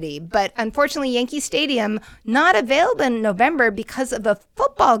York City. But unfortunately, Yankee Stadium not available in November because of a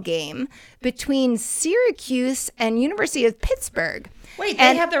football game between Syracuse and University of Pittsburgh. Wait,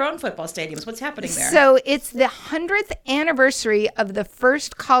 they have their own football stadiums. What's happening there? So it's the 100th anniversary of the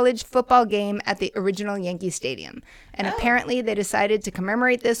first college football game at the original Yankee Stadium. And apparently they decided to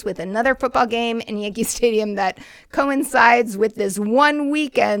commemorate this with another football game in Yankee Stadium that coincides with this one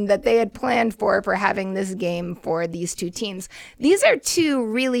weekend that they had planned for having this game for these two teams. These are two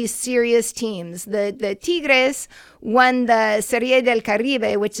really serious teams. The Tigres won the Serie del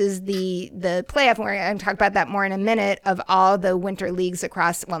Caribe, which is the playoff, and we're going to talk about that more in a minute, of all the winter leagues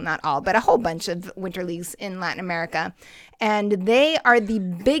across, well, not all, but a whole bunch of winter leagues in Latin America. And they are the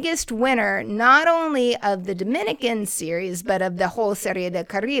biggest winner, not only of the Dominican series, but of the whole Serie del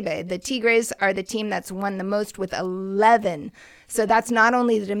Caribe. The Tigres are the team that's won the most with 11. So that's not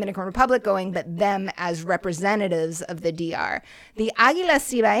only the Dominican Republic going, but them as representatives of the DR. The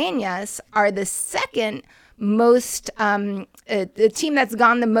Águilas Cibaeñas are the second most, the team that's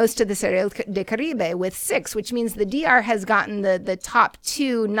gone the most to the Serie del Caribe with 6, which means the DR has gotten the top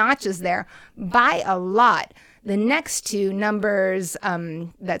 2 notches there by a lot. The next two numbers,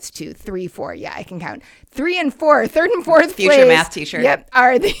 that's 2, 3, 4. Yeah, I can count. 3 and 4, third and fourth Future place. math teacher. Yep,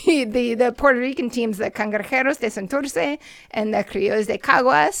 are the Puerto Rican teams, the Cangrejeros de Santurce and the Criollos de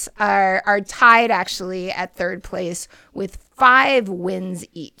Caguas, are tied actually at third place with 5 wins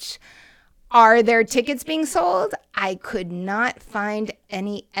each. Are there tickets being sold? I could not find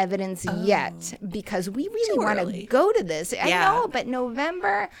any evidence yet because we really want to go to this. I know, but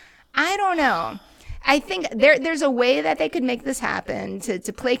November, I don't know. I think there's a way that they could make this happen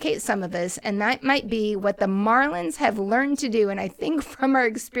to placate some of us, and that might be what the Marlins have learned to do. And I think from our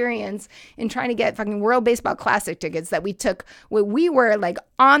experience in trying to get fucking World Baseball Classic tickets, that we took what we were like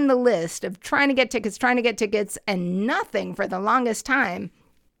on the list of trying to get tickets, and nothing for the longest time.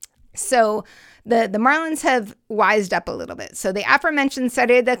 So the Marlins have wised up a little bit. So the aforementioned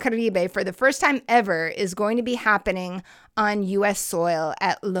Serie del Caribe, for the first time ever, is going to be happening on U.S. soil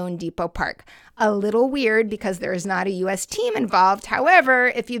at Lone Depot Park. A little weird because there is not a U.S. team involved. However,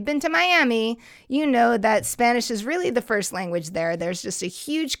 if you've been to Miami, you know that Spanish is really the first language there. There's just a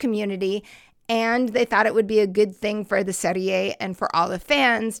huge community. And they thought it would be a good thing for the Serie and for all the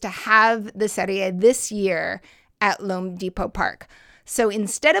fans to have the Serie this year at Lone Depot Park. So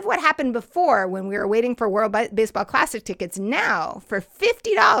instead of what happened before when we were waiting for World Baseball Classic tickets, now for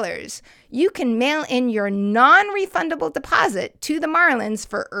 $50, you can mail in your non-refundable deposit to the Marlins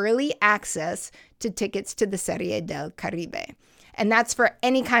for early access to tickets to the Serie del Caribe. And that's for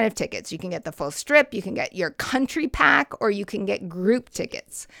any kind of tickets. You can get the full strip, you can get your country pack, or you can get group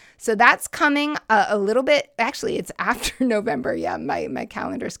tickets. So that's coming a little bit. Actually, it's after November. Yeah, my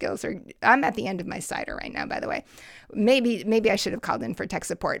calendar skills are, I'm at the end of my cider right now, by the way. Maybe I should have called in for tech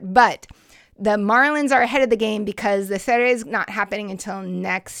support. But the Marlins are ahead of the game because the Serie is not happening until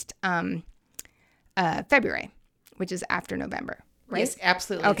next February, which is after November. Right? Yes,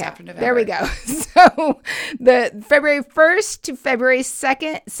 absolutely. Okay, it's after November. There we go. So the February 1st to February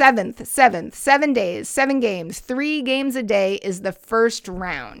 7th, 7 days, 7 games, 3 games a day is the first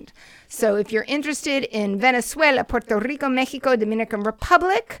round. So if you're interested in Venezuela, Puerto Rico, Mexico, Dominican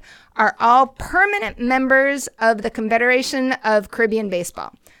Republic are all permanent members of the Confederation of Caribbean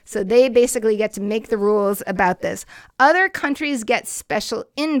Baseball. So they basically get to make the rules about this. Other countries get special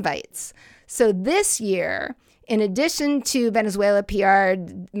invites. So this year, in addition to Venezuela, PR,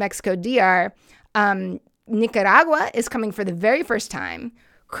 Mexico, DR, Nicaragua is coming for the very first time,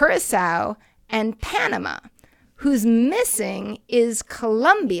 Curacao, and Panama. Who's missing is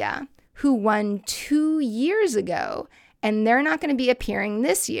Colombia, who won 2 years ago, and they're not going to be appearing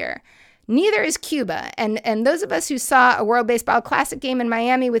this year. Neither is Cuba. And those of us who saw a World Baseball Classic game in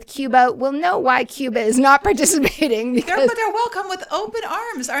Miami with Cuba will know why Cuba is not participating. But they're welcome with open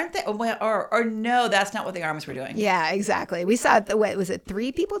arms, aren't they? Or no, that's not what the arms were doing. Yeah, exactly. We saw, was it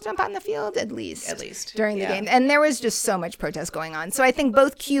 3 people jump on the field? At least during the game. And there was just so much protest going on. So I think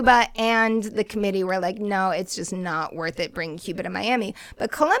both Cuba and the committee were like, no, it's just not worth it bringing Cuba to Miami.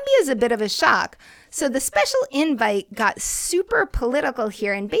 But Colombia is a bit of a shock. So the special invite got super political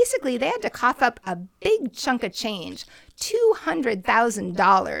here, and basically they had to cough up a big chunk of change.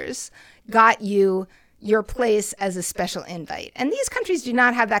 $200,000 got you your place as a special invite. And these countries do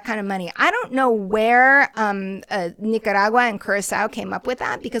not have that kind of money. I don't know where Nicaragua and Curacao came up with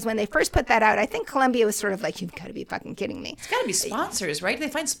that, because when they first put that out, I think Colombia was sort of like, you've got to be fucking kidding me. It's got to be sponsors, right? Do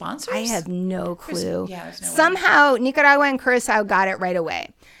they find sponsors? I have no clue. There's no Somehow Nicaragua and Curacao got it right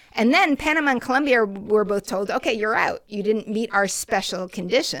away. And then Panama and Colombia were both told, okay, you're out. You didn't meet our special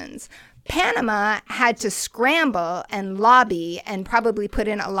conditions. Panama had to scramble and lobby and probably put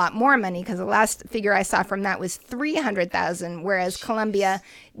in a lot more money, because the last figure I saw from that was $300,000, whereas Colombia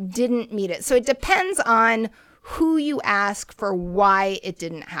didn't meet it. So it depends on who you ask for why it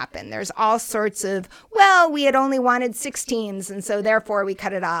didn't happen. There's all sorts of, well, we had only wanted 6 teams, and so therefore we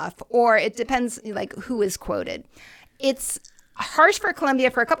cut it off. Or it depends like who is quoted. It's harsh for Colombia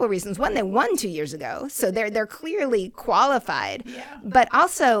for a couple of reasons. One, they won 2 years ago, so they're clearly qualified. Yeah. But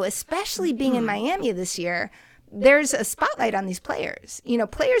also, especially being in Miami this year, there's a spotlight on these players. You know,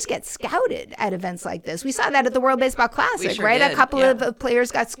 players get scouted at events like this. We saw that at the World Baseball Classic, sure right? did. A couple of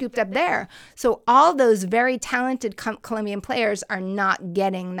players got scooped up there. So all those very talented Colombian players are not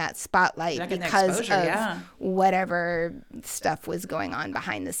getting that spotlight because of whatever stuff was going on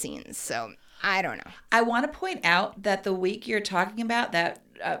behind the scenes. So I don't know. I want to point out that the week you're talking about, that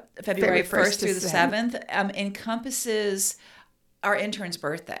February 1st through the 7th, encompasses our intern's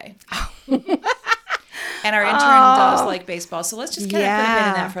birthday. And our intern does like baseball. So let's just kind of put a pin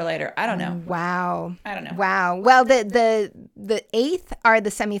in that for later. I don't know. Wow. I don't know. Wow. Well, the 8th are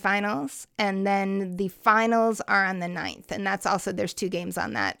the semifinals, and then the finals are on the 9th. And that's also, there's 2 games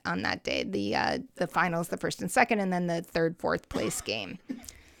on that day. The finals, the 1st and 2nd, and then the 3rd, 4th place game.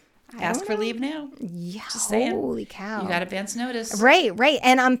 Ask for leave now. Yeah, just saying. Holy cow. You got advance notice. Right.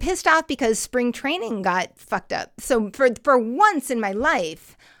 And I'm pissed off because spring training got fucked up. So for once in my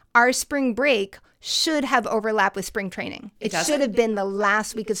life, our spring break should have overlapped with spring training. It should have been the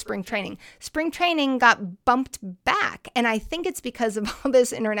last week of spring training. Spring training got bumped back, and I think it's because of all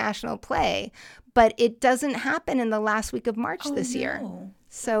this international play, but it doesn't happen in the last week of March this year.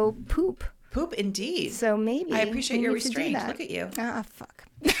 So poop. Poop indeed. So maybe I appreciate your restraint. Look at you. Ah, fuck.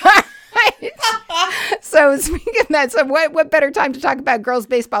 So speaking of that, so what better time to talk about girls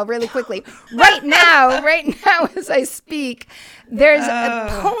baseball really quickly? Right now as I speak, there's a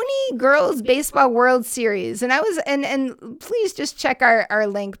Pony Girls Baseball World Series. And I was and please just check our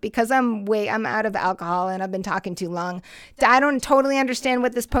link because I'm out of alcohol and I've been talking too long. I don't totally understand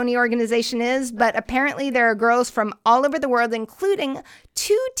what this pony organization is, but apparently there are girls from all over the world, including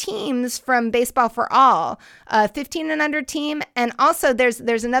 2 teams from Baseball for All, 15 and under team, and also there's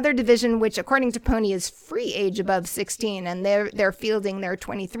another division which, according to Pony, is free age above 16, and they're fielding their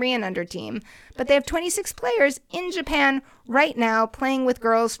 23 and under team. But they have 26 players in Japan right now playing with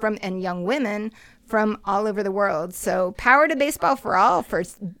girls and young women from all over the world. So power to Baseball for All for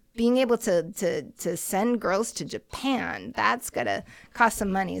being able to send girls to Japan. That's gonna cost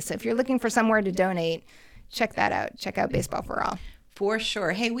some money. So if you're looking for somewhere to donate, check that out. Check out Baseball for All. For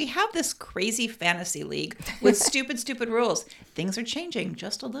sure. Hey, we have this crazy fantasy league with stupid rules. Things are changing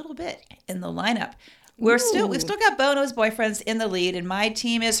just a little bit in the lineup. We've still got Bono's boyfriends in the lead, and my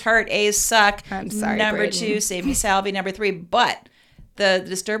team is hurt. A's suck. I'm sorry, Number Braden. 2, Save Me Salvi. Number 3, but the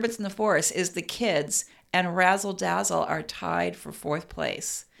disturbance in the forest is the kids, and Razzle Dazzle are tied for 4th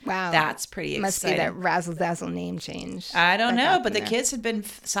place. Wow. That's pretty exciting. Must be that Razzle Dazzle name change. I don't know, but the kids have been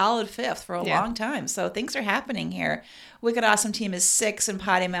solid 5th for a long time. So things are happening here. Wicked Awesome Team is 6 and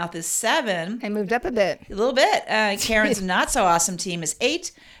Potty Mouth is 7. I moved up a bit. A little bit. Karen's Not So Awesome Team is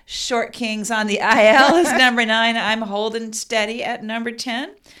 8. Short Kings on the IL is number 9. I'm holding steady at number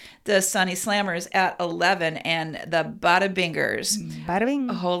 10. The Sunny Slammers at 11. And the Bada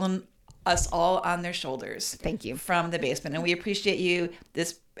Bingers holding us all on their shoulders. Thank you. From the basement. And we appreciate you.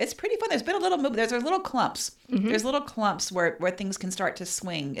 It's pretty fun. There's been a little move. There's little clumps. Mm-hmm. There's little clumps where things can start to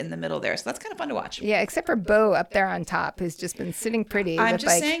swing in the middle there. So that's kind of fun to watch. Yeah, except for Bo up there on top, who's just been sitting pretty. I'm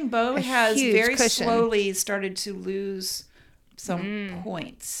just saying Bo has very cushion. slowly started to lose some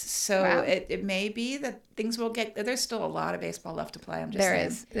points. So it may be that things will get... There's still a lot of baseball left to play. I'm just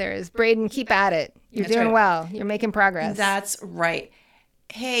saying. There is. Braden, keep at it. You're doing well. You're making progress. That's right.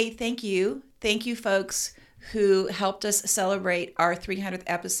 Hey, thank you. Thank you, folks who helped us celebrate our 300th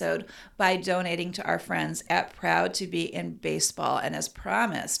episode by donating to our friends at Proud to Be in Baseball. And as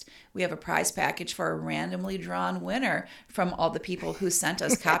promised, we have a prize package for a randomly drawn winner from all the people who sent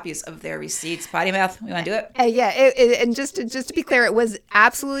us copies of their receipts. Potty Mouth, we want to do it? And just to be clear, it was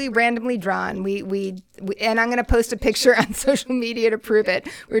absolutely randomly drawn. We and I'm going to post a picture on social media to prove it.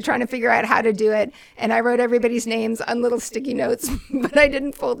 We were trying to figure out how to do it, and I wrote everybody's names on little sticky notes, but I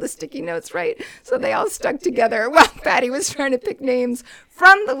didn't fold the sticky notes right, so they all stuck together while Patty was trying to pick names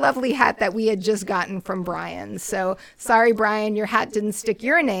from the lovely hat that we had just gotten from Brian. So sorry, Brian, your hat didn't stick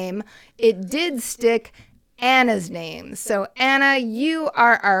your name. It did stick Anna's name. So Anna, you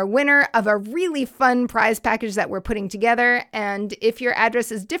are our winner of a really fun prize package that we're putting together. And if your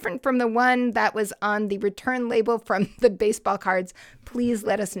address is different from the one that was on the return label from the baseball cards, please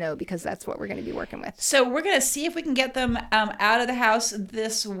let us know, because that's what we're going to be working with. So we're going to see if we can get them out of the house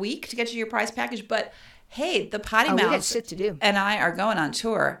this week to get you your prize package. But hey, the Potty Mouth we got shit to do. And I are going on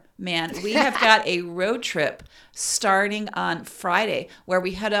tour. Man, we have got a road trip starting on Friday where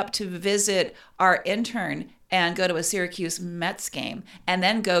we head up to visit our intern and go to a Syracuse Mets game and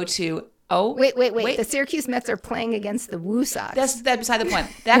then go to... Wait. The Syracuse Mets are playing against the Woo Sox. That's beside the point.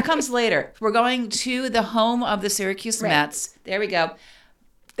 That comes later. We're going to the home of the Syracuse Mets. There we go.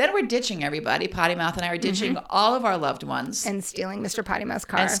 Then we're ditching everybody. Potty Mouth and I are ditching all of our loved ones. And stealing Mr. Potty Mouth's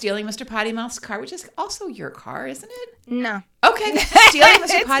car. And stealing Mr. Potty Mouth's car, which is also your car, isn't it? No. Okay. Stealing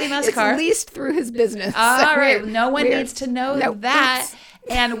Mr. Potty Mouth's car. It's leased through his business. All right. No one needs to know that.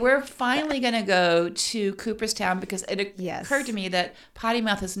 And we're finally going to go to Cooperstown because it occurred to me that Potty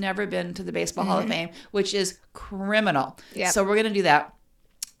Mouth has never been to the Baseball Hall of Fame, which is criminal. Yep. So we're going to do that.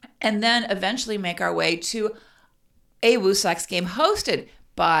 And then eventually make our way to a Woo Sox game hosted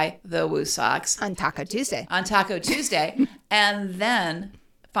by the Woo Sox. On Taco Tuesday. And then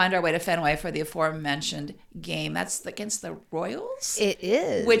find our way to Fenway for the aforementioned game. That's against the Royals? It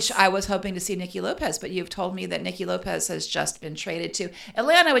is. Which I was hoping to see Nicky Lopez, but you've told me that Nicky Lopez has just been traded to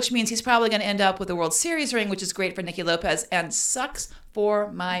Atlanta, which means he's probably going to end up with a World Series ring, which is great for Nicky Lopez and sucks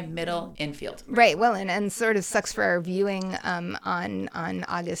for my middle infield. Right. Well, and sort of sucks for our viewing on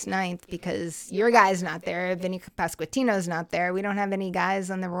August 9th because your guy's not there. Vinny Pasquantino's not there. We don't have any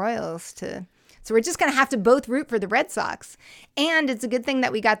guys on the Royals to... So we're just going to have to both root for the Red Sox. And it's a good thing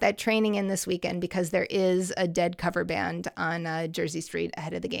that we got that training in this weekend because there is a Dead cover band on Jersey Street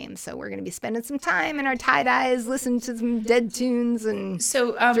ahead of the game. So we're going to be spending some time in our tie-dyes, listening to some Dead tunes and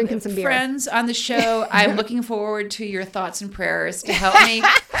drinking some beer. Friends on the show, I'm looking forward to your thoughts and prayers to help me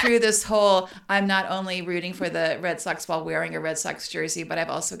through this whole, I'm not only rooting for the Red Sox while wearing a Red Sox jersey, but I've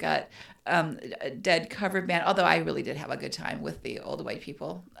also got a Dead cover band. Although I really did have a good time with the old white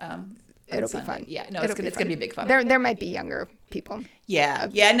people. It'll be fun. Yeah, no, it's gonna be big fun. There might be younger people. Yeah,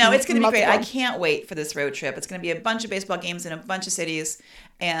 no, it's gonna be great. I can't wait for this road trip. It's gonna be a bunch of baseball games in a bunch of cities,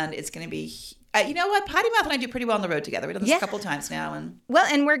 and it's gonna be. You know what? Potty Mouth and I do pretty well on the road together. We've done this a couple times now. And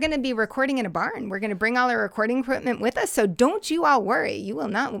we're going to be recording in a barn. We're going to bring all our recording equipment with us. So don't you all worry. You will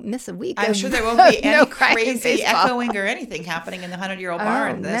not miss a week. I'm sure there won't be any crazy echoing or anything happening in the 100-year-old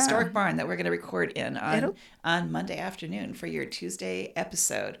barn, the historic barn that we're going to record in on Monday afternoon for your Tuesday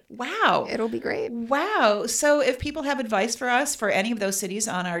episode. Wow. It'll be great. Wow. So if people have advice for us for any of those cities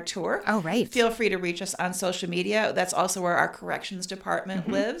on our tour, feel free to reach us on social media. That's also where our corrections department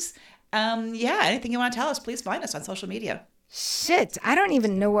lives. Anything you want to tell us, please find us on social media. Shit, I don't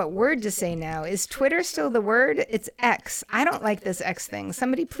even know what word to say now. Is Twitter still the word? It's X. I don't like this X thing.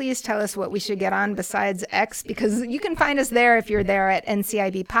 Somebody please tell us what we should get on besides X, because you can find us there if you're there at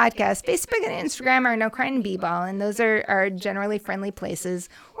NCIB Podcast. Facebook and Instagram are No Crying and B-Ball, and those are generally friendly places.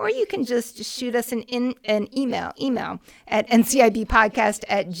 Or you can just shoot us an email at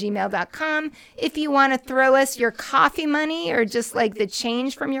ncibpodcast@gmail.com. If you want to throw us your coffee money or just like the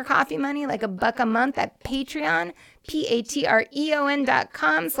change from your coffee money, like $1 a month at Patreon,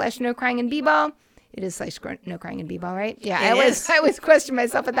 patreon.com/No Crying and B-Ball. It is /No Crying and B-Ball, right? Yeah, I always question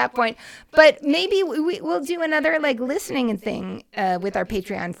myself at that point. But maybe we'll do another like listening thing with our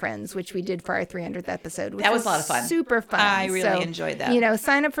Patreon friends, which we did for our 300th episode. Which that was a lot of fun. Super fun. I really enjoyed that.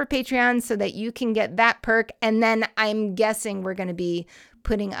 Sign up for Patreon so that you can get that perk. And then I'm guessing we're going to be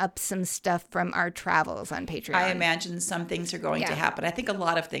putting up some stuff from our travels on Patreon. I imagine some things are going to happen. I think a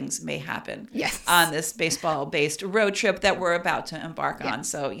lot of things may happen yes. on this baseball-based road trip that we're about to embark on.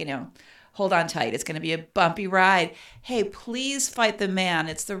 So, hold on tight. It's going to be a bumpy ride. Hey, please fight the man.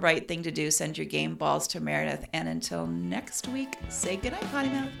 It's the right thing to do. Send your game balls to Meredith. And until next week, say goodnight, Potty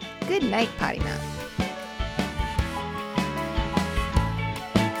Mouth. Good night, Potty Mouth.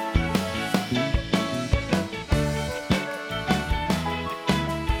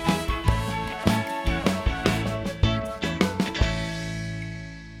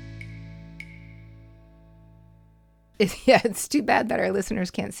 Yeah, it's too bad that our listeners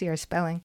can't see our spelling.